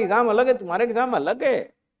 उनका एग्जाम अलग है, तुम्हारा एग्जाम अलग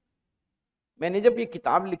है. मैंने जब ये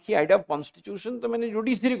किताब लिखी आइडिया ऑफ कॉन्स्टिट्यूशन, तो मैंने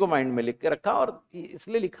जुडिशरी को माइंड में लिख के रखा, और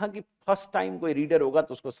इसलिए लिखा कि फर्स्ट टाइम कोई रीडर होगा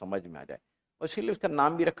तो उसको समझ में आ जाए, और इसलिए उसका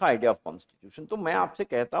नाम भी रखा आइडिया ऑफ कॉन्स्टिट्यूशन. तो मैं आपसे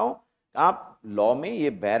कहता हूँ, आप लॉ में ये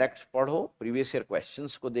बेयर एक्ट्स पढ़ो, प्रीवियस ईयर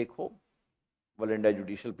क्वेश्चंस को देखो, ऑल इंडिया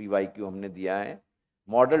जुडिशियल PYQ हमने दिया है,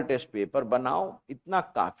 मॉडल टेस्ट पेपर बनाओ, इतना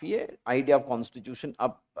काफ़ी है. आइडिया ऑफ कॉन्स्टिट्यूशन,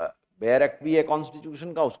 अब बेयर एक्ट भी है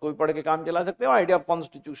कॉन्स्टिट्यूशन का, उसको भी पढ़ के काम चला सकते हो. आइडिया ऑफ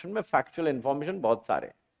कॉन्स्टिट्यूशन में फैक्चुअल इन्फॉर्मेशन बहुत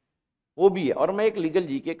सारे वो भी है, और मैं एक लीगल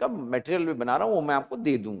जीके का मटेरियल भी बना रहा हूँ, वो मैं आपको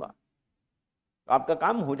दे दूंगा. तो आपका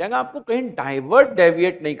काम हो जाएगा. आपको कहीं डाइवर्ट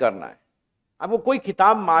डेविएट नहीं करना है. आपको कोई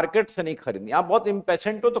किताब मार्केट से नहीं खरीदनी. आप बहुत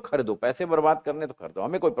इम्पेशेंट हो तो खरीदो, पैसे बर्बाद करने तो खरीदो,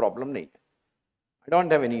 हमें कोई प्रॉब्लम नहीं है. I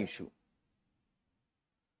don't have any issue.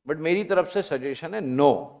 But मेरी तरफ से सजेशन है,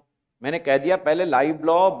 नो. मैंने कह दिया पहले, live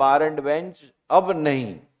law, bar and bench अब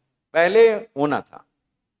नहीं. पहले होना था,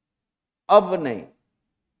 अब नहीं.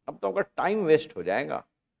 अब तो आपका टाइम वेस्ट हो जाएगा.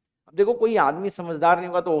 अब देखो, कोई आदमी समझदार नहीं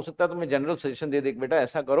होगा तो हो सकता है तुम्हें जनरल सजेशन दे दे, बेटा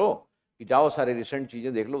ऐसा करो कि जाओ सारे रिसेंट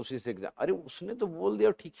चीजें देख लो, उसी से एग्जाम. अरे उसने तो बोल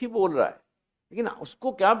दिया, ठीक ही बोल रहा है, लेकिन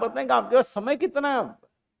उसको क्या पता है कि आपके पास समय कितना है,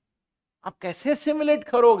 आप कैसे सिमुलेट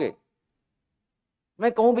करोगे.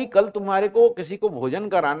 मैं कहूँ भी, कल तुम्हारे को किसी को भोजन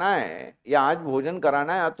कराना है, या आज भोजन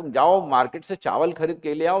कराना है, तुम जाओ मार्केट से चावल खरीद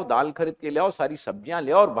के ले आओ, दाल खरीद के ले आओ, सारी सब्जियां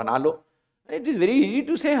ले आओ और बना लो. It is very easy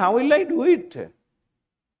to से how will I do it.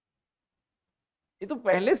 ये तो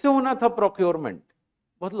पहले से होना था प्रोक्योरमेंट.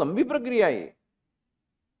 बहुत लंबी प्रक्रिया है,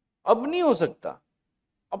 अब नहीं हो सकता.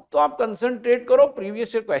 अब तो आप कंसंट्रेट करो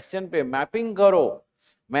प्रीवियस ईयर क्वेश्चन पे, मैपिंग करो.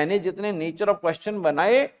 मैंने जितने नेचर ऑफ क्वेश्चन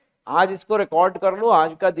बनाए, आज इसको रिकॉर्ड कर लो.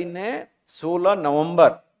 आज का दिन है 16 नवंबर.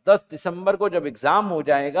 10 दिसंबर को जब एग्जाम हो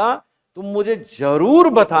जाएगा, तुम मुझे जरूर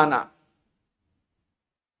बताना.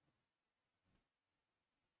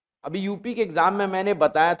 अभी यूपी के एग्जाम में मैंने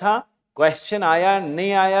बताया था क्वेश्चन आया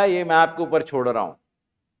नहीं आया ये मैं आपके ऊपर छोड़ रहा हूं,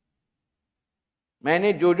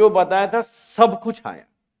 मैंने जो जो बताया था सब कुछ आया।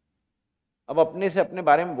 अब अपने से अपने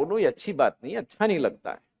बारे में बोलूं ये अच्छी बात नहीं, अच्छा नहीं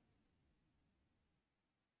लगता है।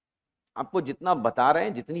 आपको जितना बता रहे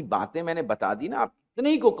हैं, जितनी बातें मैंने बता दी ना, आप इतने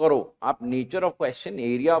ही को करो। आप nature of question,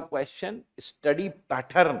 area of question, study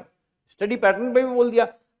pattern पे भी बोल दिया।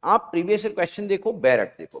 आप प्रीवियस ईयर क्वेश्चन देखो,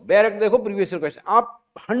 बैरक देखो, बैरक देखो, प्रीवियस ईयर क्वेश्चन,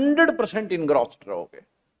 आप 100% इनग्रॉस्ड रहोगे।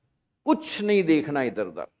 कुछ नहीं देखना इधर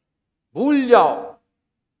उधर, भूल जाओ,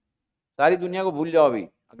 सारी दुनिया को भूल जाओ अभी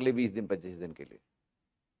अगले 20 दिन 25 दिन के लिए।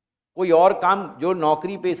 कोई और काम, जो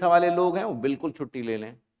नौकरी पेशा वाले लोग हैं वो बिल्कुल छुट्टी ले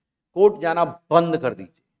लें, कोर्ट जाना बंद कर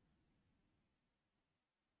दीजिए,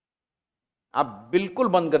 आप बिल्कुल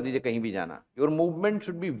बंद कर दीजिए कहीं भी जाना। Your movement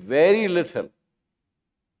should be very little.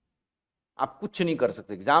 आप कुछ नहीं कर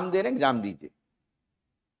सकते, एग्जाम दे रहे हैं एग्जाम दीजिए,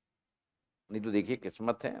 नहीं तो देखिए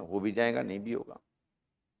किस्मत है, हो भी जाएगा नहीं भी होगा।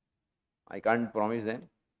 I can't promise them.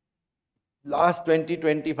 Last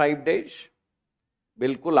 20-25 days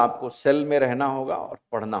बिल्कुल आपको सेल में रहना होगा और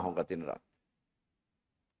पढ़ना होगा दिन रात,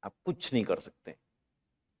 आप कुछ नहीं कर सकते।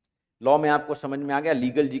 लॉ में आपको समझ में आ गया,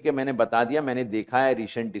 लीगल जी के मैंने बता दिया, मैंने देखा है,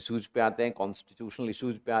 रिसेंट इश्यूज पे आते हैं, कॉन्स्टिट्यूशनल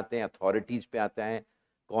इश्यूज पे आते हैं, अथॉरिटीज पे आते हैं,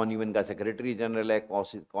 कौन यूएन का सेक्रेटरी जनरल है,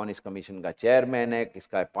 कौन इस कमीशन का चेयरमैन है,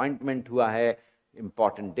 किसका अपॉइंटमेंट हुआ है,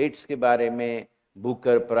 इंपॉर्टेंट डेट्स के बारे में,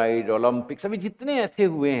 बुकर प्राइज, ओलंपिक्स, अभी जितने ऐसे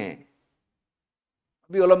हुए हैं,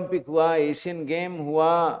 अभी ओलंपिक हुआ, एशियन गेम हुआ,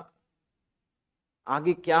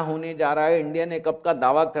 आगे क्या होने जा रहा है, इंडिया ने कब का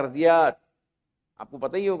दावा कर दिया, आपको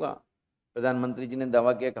पता ही होगा। प्रधानमंत्री जी ने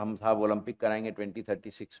दावा किया कि हम साहब ओलंपिक कराएंगे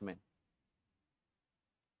 2036 में।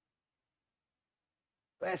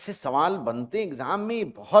 तो ऐसे सवाल बनते एग्जाम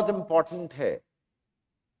में, बहुत इंपॉर्टेंट है।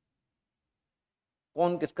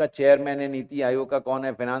 कौन किसका चेयरमैन है, नीति आयोग का कौन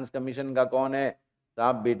है, फाइनेंस कमीशन का कौन है,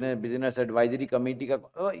 साहब बिजनेस एडवाइजरी कमेटी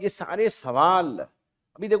का, ये सारे सवाल।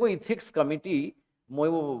 अभी देखो इथिक्स कमेटी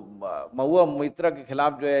महुआ मोइत्रा के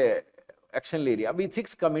खिलाफ जो है एक्शन ले रही है, अब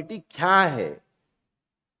इथिक्स कमेटी क्या है,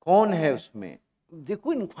 कौन है उसमें,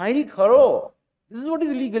 देखो इंक्वायरी करो। This is what is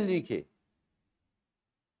legal GK.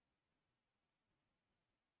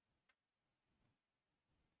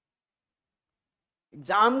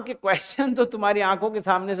 Exam के क्वेश्चन तो तुम्हारी आंखों के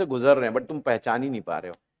सामने से गुजर रहे हैं, बट तुम पहचान ही नहीं पा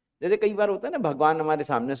रहे हो। जैसे कई बार होता है ना, भगवान हमारे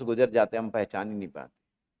सामने से गुजर जाते हैं, हम पहचान ही नहीं पाते,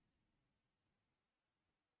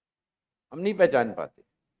 हम नहीं पहचान पाते।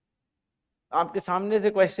 आपके सामने से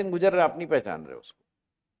क्वेश्चन गुजर रहा है, आप नहीं पहचान रहे उसको।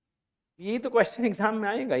 यही तो क्वेश्चन एग्जाम में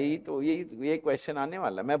आएगा, यही क्वेश्चन आने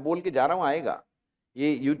वाला, मैं बोल के जा रहा हूँ आएगा।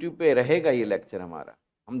 ये यूट्यूब पे रहेगा ये लेक्चर हमारा,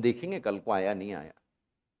 हम देखेंगे कल को आया नहीं आया।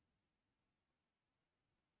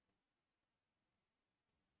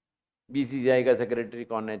 बीसीसीआई का सेक्रेटरी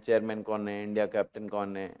कौन है, चेयरमैन कौन है, इंडिया कैप्टन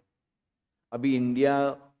कौन है। अभी इंडिया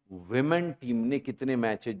विमेन टीम ने कितने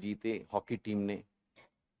मैचेस जीते, हॉकी टीम ने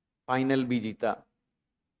फाइनल भी जीता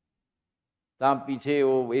था, पीछे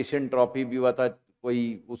वो एशियन ट्रॉफी भी हुआ था कोई,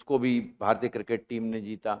 उसको भी भारतीय क्रिकेट टीम ने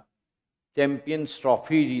जीता, चैंपियंस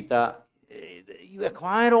ट्रॉफी जीता। You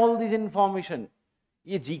acquire all this information,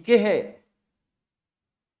 ये जीके है।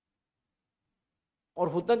 और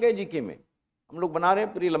होता क्या है जीके में, हम लोग बना रहे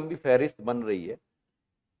हैं, पूरी लंबी फहरिस्त बन रही है,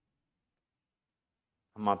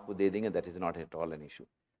 हम आपको दे देंगे, that is not at all an issue.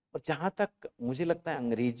 और जहाँ तक मुझे लगता है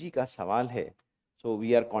अंग्रेजी का सवाल है, so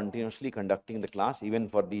we are continuously conducting the class, even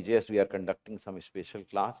for डीजेएस we are conducting some special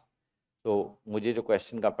class. तो मुझे जो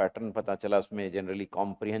क्वेश्चन का पैटर्न पता चला उसमें जनरली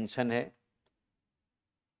कॉम्प्रिहेंशन है,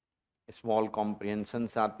 स्मॉल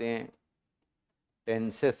कॉम्प्रिहेंशंस आते हैं,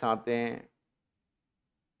 टेंसेस आते हैं,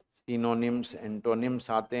 सिनोनिम्स एंटोनिम्स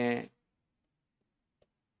आते हैं,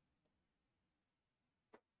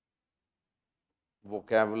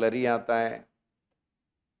 वोकैबुलरी आता है,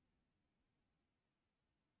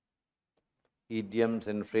 इडियम्स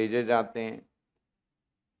एंड फ्रेजेज आते हैं,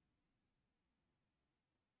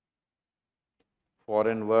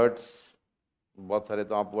 फॉरेन वर्ड्स, बहुत सारे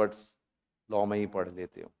तो आप वर्ड्स लॉ में ही पढ़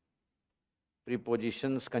लेते हो,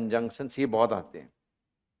 प्रीपोजिशंस, कंजंक्शंस, ये बहुत आते हैं।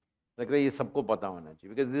 लगता है ये सबको पता होना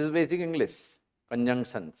चाहिए, because this is basic English.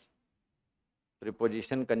 Conjunctions,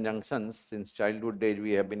 preposition, conjunctions, since childhood days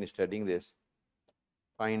we have been studying this.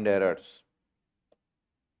 Find errors,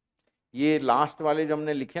 ये लास्ट वाले जो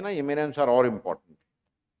हमने लिखे ना, ये मेरे अनुसार और इम्पोर्टेंट।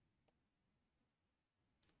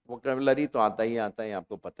 वोकैबुलरी तो आता ही आता है,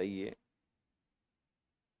 आपको पता ही है,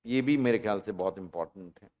 ये भी मेरे ख्याल से बहुत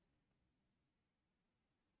इम्पोर्टेंट है।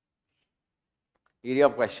 एरिया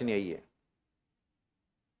ऑफ क्वेश्चन यही है।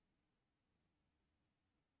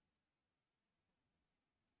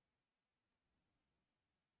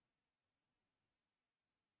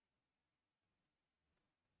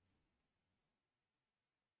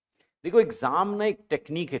 देखो एग्जाम ना एक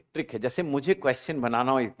टेक्निक है, ट्रिक है। जैसे मुझे क्वेश्चन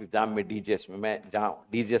बनाना हो एग्जाम में, डीजीएस में, मैं जहाँ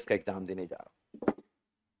डीजीएस का एग्जाम देने जा रहा हूँ,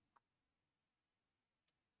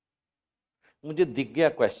 मुझे दिख गया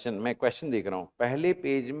क्वेश्चन, मैं क्वेश्चन देख रहा हूँ, पहले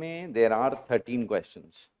पेज में देर आर 13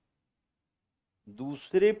 क्वेश्चंस,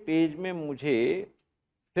 दूसरे पेज में मुझे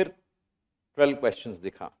फिर 12 क्वेश्चंस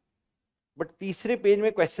दिखा, बट तीसरे पेज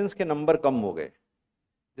में क्वेश्चंस के नंबर कम हो गए।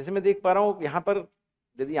 जैसे मैं देख पा रहा हूँ यहाँ पर,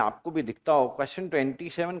 यदि आपको भी दिखता हो, क्वेश्चन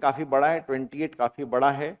 27 काफी बड़ा है, 28 काफी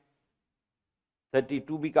बड़ा है,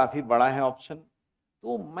 32 भी काफी बड़ा है ऑप्शन।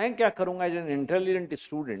 तो मैं क्या करूंगा as an intelligent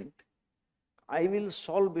student, I will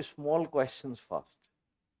solve small questions first,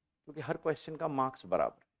 क्योंकि हर क्वेश्चन का मार्क्स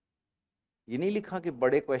बराबर है। ये नहीं लिखा कि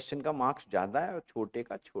बड़े क्वेश्चन का मार्क्स ज्यादा है और छोटे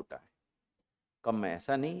का छोटा है, कम है,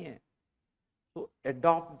 ऐसा नहीं है। तो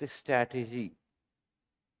एडॉप्ट दिस स्ट्रैटेजी।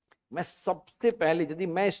 मैं सबसे पहले, यदि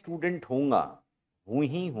मैं स्टूडेंट होऊंगा,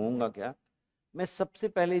 होऊंगा क्या, मैं सबसे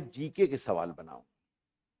पहले जीके के सवाल बनाऊं,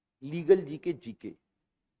 लीगल जीके, जीके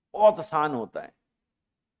बहुत आसान होता है,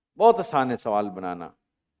 बहुत आसान है सवाल बनाना।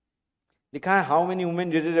 लिखा है हाउ मेनी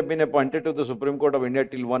वुमेन जजेस have been appointed to the supreme court of India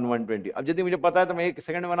till 1/120। अब यदि मुझे पता है तो मैं 1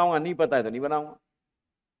 सेकंड में बनाऊंगा, नहीं पता है तो नहीं बनाऊंगा,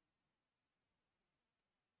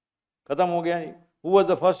 खत्म हो गया। Who was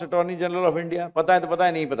the first attorney general of India, पता है तो पता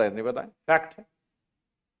है, नहीं पता है तो नहीं पता है, फैक्ट है।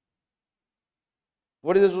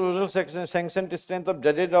 What is the social sanction strength of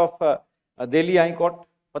जजेज of Delhi high court,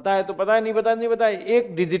 पता है तो पता है, नहीं पता है नहीं पता है,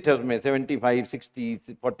 एक डिजिट है उसमें, 75,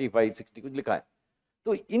 60, 45, 60 कुछ लिखा है।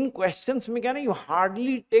 तो इन क्वेश्चंस में क्या ना, यू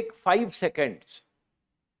हार्डली टेक 5 सेकेंड्स,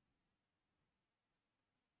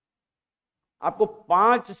 आपको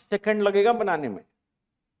 5 सेकंड लगेगा बनाने में।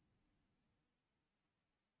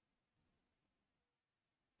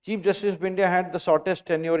 Chief justice of India had the shortest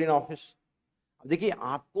tenure in office. अब देखिए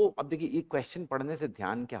आपको, अब देखिए ये क्वेश्चन पढ़ने से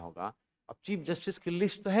ध्यान क्या होगा, अब चीफ जस्टिस की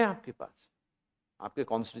लिस्ट तो है आपके पास, आपके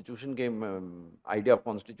कॉन्स्टिट्यूशन के आइडिया ऑफ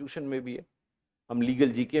कॉन्स्टिट्यूशन में भी है, हम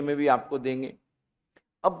लीगल जीके में भी आपको देंगे।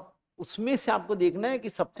 अब उसमें से आपको देखना है कि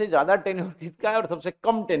सबसे ज्यादा टेन्योर किसका है और सबसे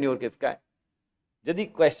कम टेन्योर किसका है। यदि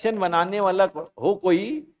क्वेश्चन बनाने वाला हो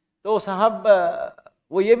कोई, तो साहब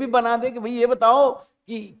वो ये भी बना दे कि भाई ये बताओ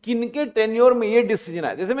कि किनके टेन्योर में ये डिसीजन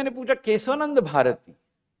आया। जैसे मैंने पूछा केशवानंद भारती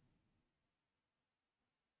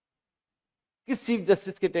किस चीफ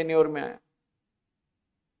जस्टिस के टेन्योर में आया,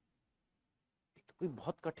 तो कोई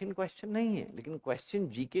बहुत कठिन क्वेश्चन नहीं है, लेकिन क्वेश्चन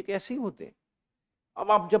जीके कैसे होते हैं।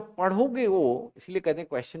 अब आप जब पढ़ोगे वो, इसलिए कहते हैं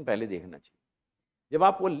क्वेश्चन पहले देखना चाहिए। जब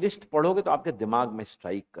आप वो लिस्ट पढ़ोगे तो आपके दिमाग में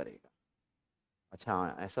स्ट्राइक करेगा,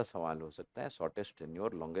 अच्छा ऐसा सवाल हो सकता है, शॉर्टेस्ट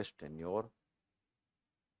टेन्योर, लॉन्गेस्ट टेन्योर।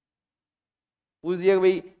 पूछ दिया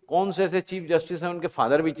भाई कौन से ऐसे चीफ जस्टिस हैं उनके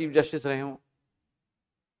फादर भी चीफ जस्टिस रहे हों,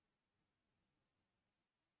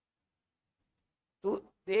 तो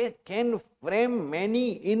they can frame many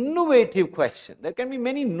innovative questions, there can be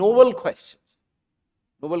many novel questions,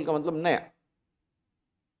 novel का मतलब नया,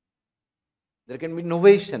 there can be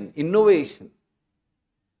innovation.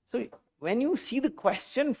 So when you see the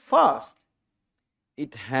question first,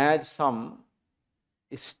 it has some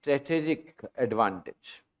strategic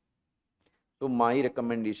advantage. So my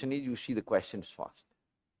recommendation is you see the questions first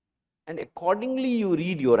and accordingly you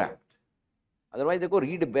read your act. Otherwise देखो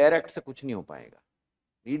read bare act से कुछ नहीं हो पाएगा,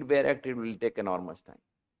 read bare act it will take enormous time,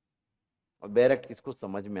 और bare act किसको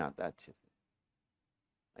समझ में आता है अच्छे से,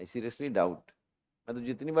 आई सीरियसली डाउट। मैं तो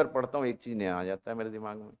जितनी बार पढ़ता हूँ एक चीज़ नया आ जाता है मेरे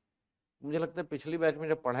दिमाग में। मुझे लगता है पिछली बैच में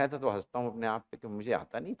जब पढ़ाया था तो हंसता हूँ अपने आप पे कि मुझे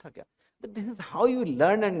आता नहीं था क्या, but this is how you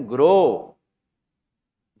learn and grow.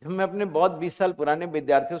 जब मैं अपने बहुत 20 साल पुराने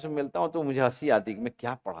विद्यार्थियों से मिलता हूँ तो मुझे हंसी आती कि मैं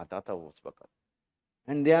क्या पढ़ाता था वो उस वक्त,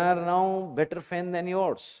 and they are now better fan then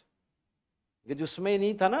yours. ये जिसमें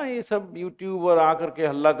नहीं था ना ये सब यूट्यूब और आकर के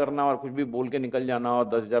हल्ला करना और कुछ भी बोल के निकल जाना और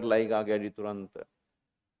 10,000 लाइक आ गया जी तुरंत,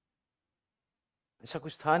 ऐसा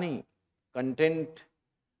कुछ था नहीं। कंटेंट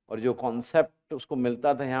और जो कॉन्सेप्ट उसको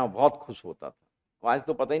मिलता था यहाँ बहुत खुश होता था। आज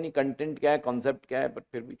तो पता ही नहीं कंटेंट क्या है, कॉन्सेप्ट क्या है, बट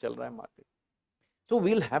फिर भी चल रहा है market. So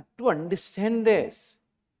we'll have to understand this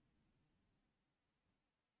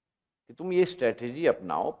कि तुम ये स्ट्रेटेजी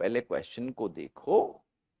अपनाओ, पहले क्वेश्चन को देखो,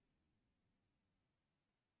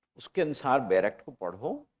 उसके अनुसार बैरेक्ट को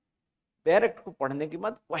पढ़ो, बैरेक्ट को पढ़ने के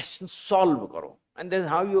बाद क्वेश्चन सॉल्व करो, and that's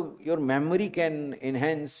how your memory can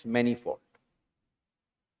enhance many fold.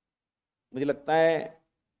 मुझे लगता है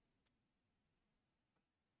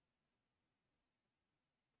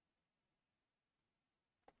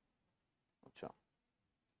अच्छा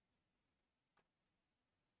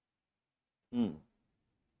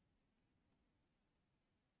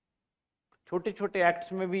छोटे छोटे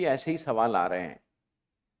एक्ट्स में भी ऐसे ही सवाल आ रहे हैं,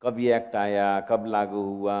 कब ये एक्ट आया, कब लागू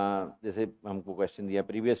हुआ। जैसे हमको क्वेश्चन दिया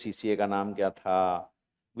प्रीवियस सीसीए का नाम क्या था,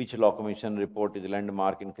 Which law commission report is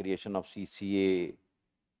landmark in creation of CCA?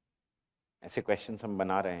 ऐसे क्वेश्चंस हम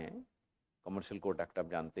बना रहे हैं. कमर्शियल कोर्ट एक्ट आप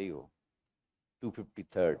जानते ही हो.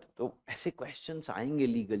 253. तो ऐसे क्वेश्चंस आएंगे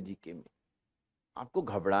लीगल जीके में. आपको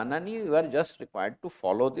घबराना नहीं. You are just required to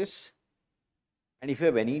follow this. And if you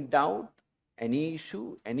have any doubt, any issue,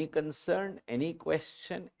 any concern, any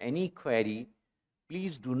question, any query,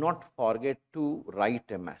 please do not forget to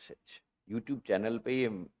write a message. YouTube channel पे ये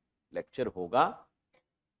lecture होगा,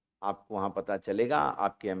 आपको वहाँ पता चलेगा.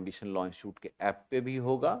 आपके ambition law institute के app पे भी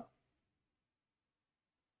होगा.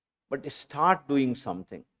 But start doing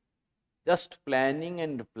something. Just planning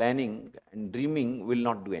and dreaming will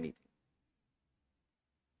not do anything.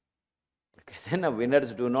 कहते हैं ना,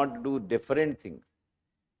 winners do not do different things,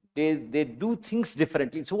 they do things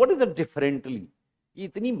differently. So what is the differently? ये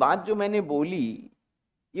इतनी बात जो मैंने बोली,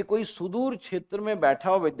 ये कोई सुदूर क्षेत्र में बैठा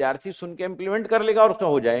हुआ विद्यार्थी सुन के इम्प्लीमेंट कर लेगा और उसका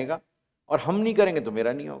हो जाएगा, और हम नहीं करेंगे तो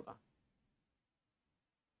मेरा नहीं होगा.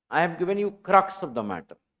 I have given you crux of the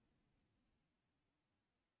matter.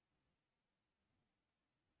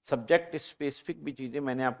 Subject specific भी चीजें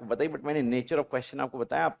मैंने आपको बताई, बट मैंने नेचर ऑफ क्वेश्चन आपको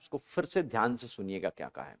बताया. आप उसको फिर से ध्यान से सुनिएगा क्या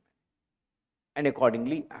कहा है, and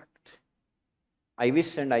accordingly act. I wish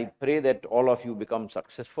and I pray that all of you become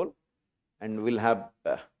successful and will have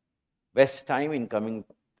best time in coming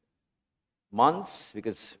months,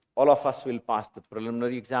 because all of us will pass the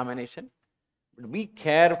preliminary examination. But be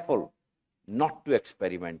careful not to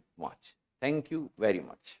experiment much. Thank you very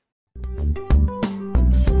much.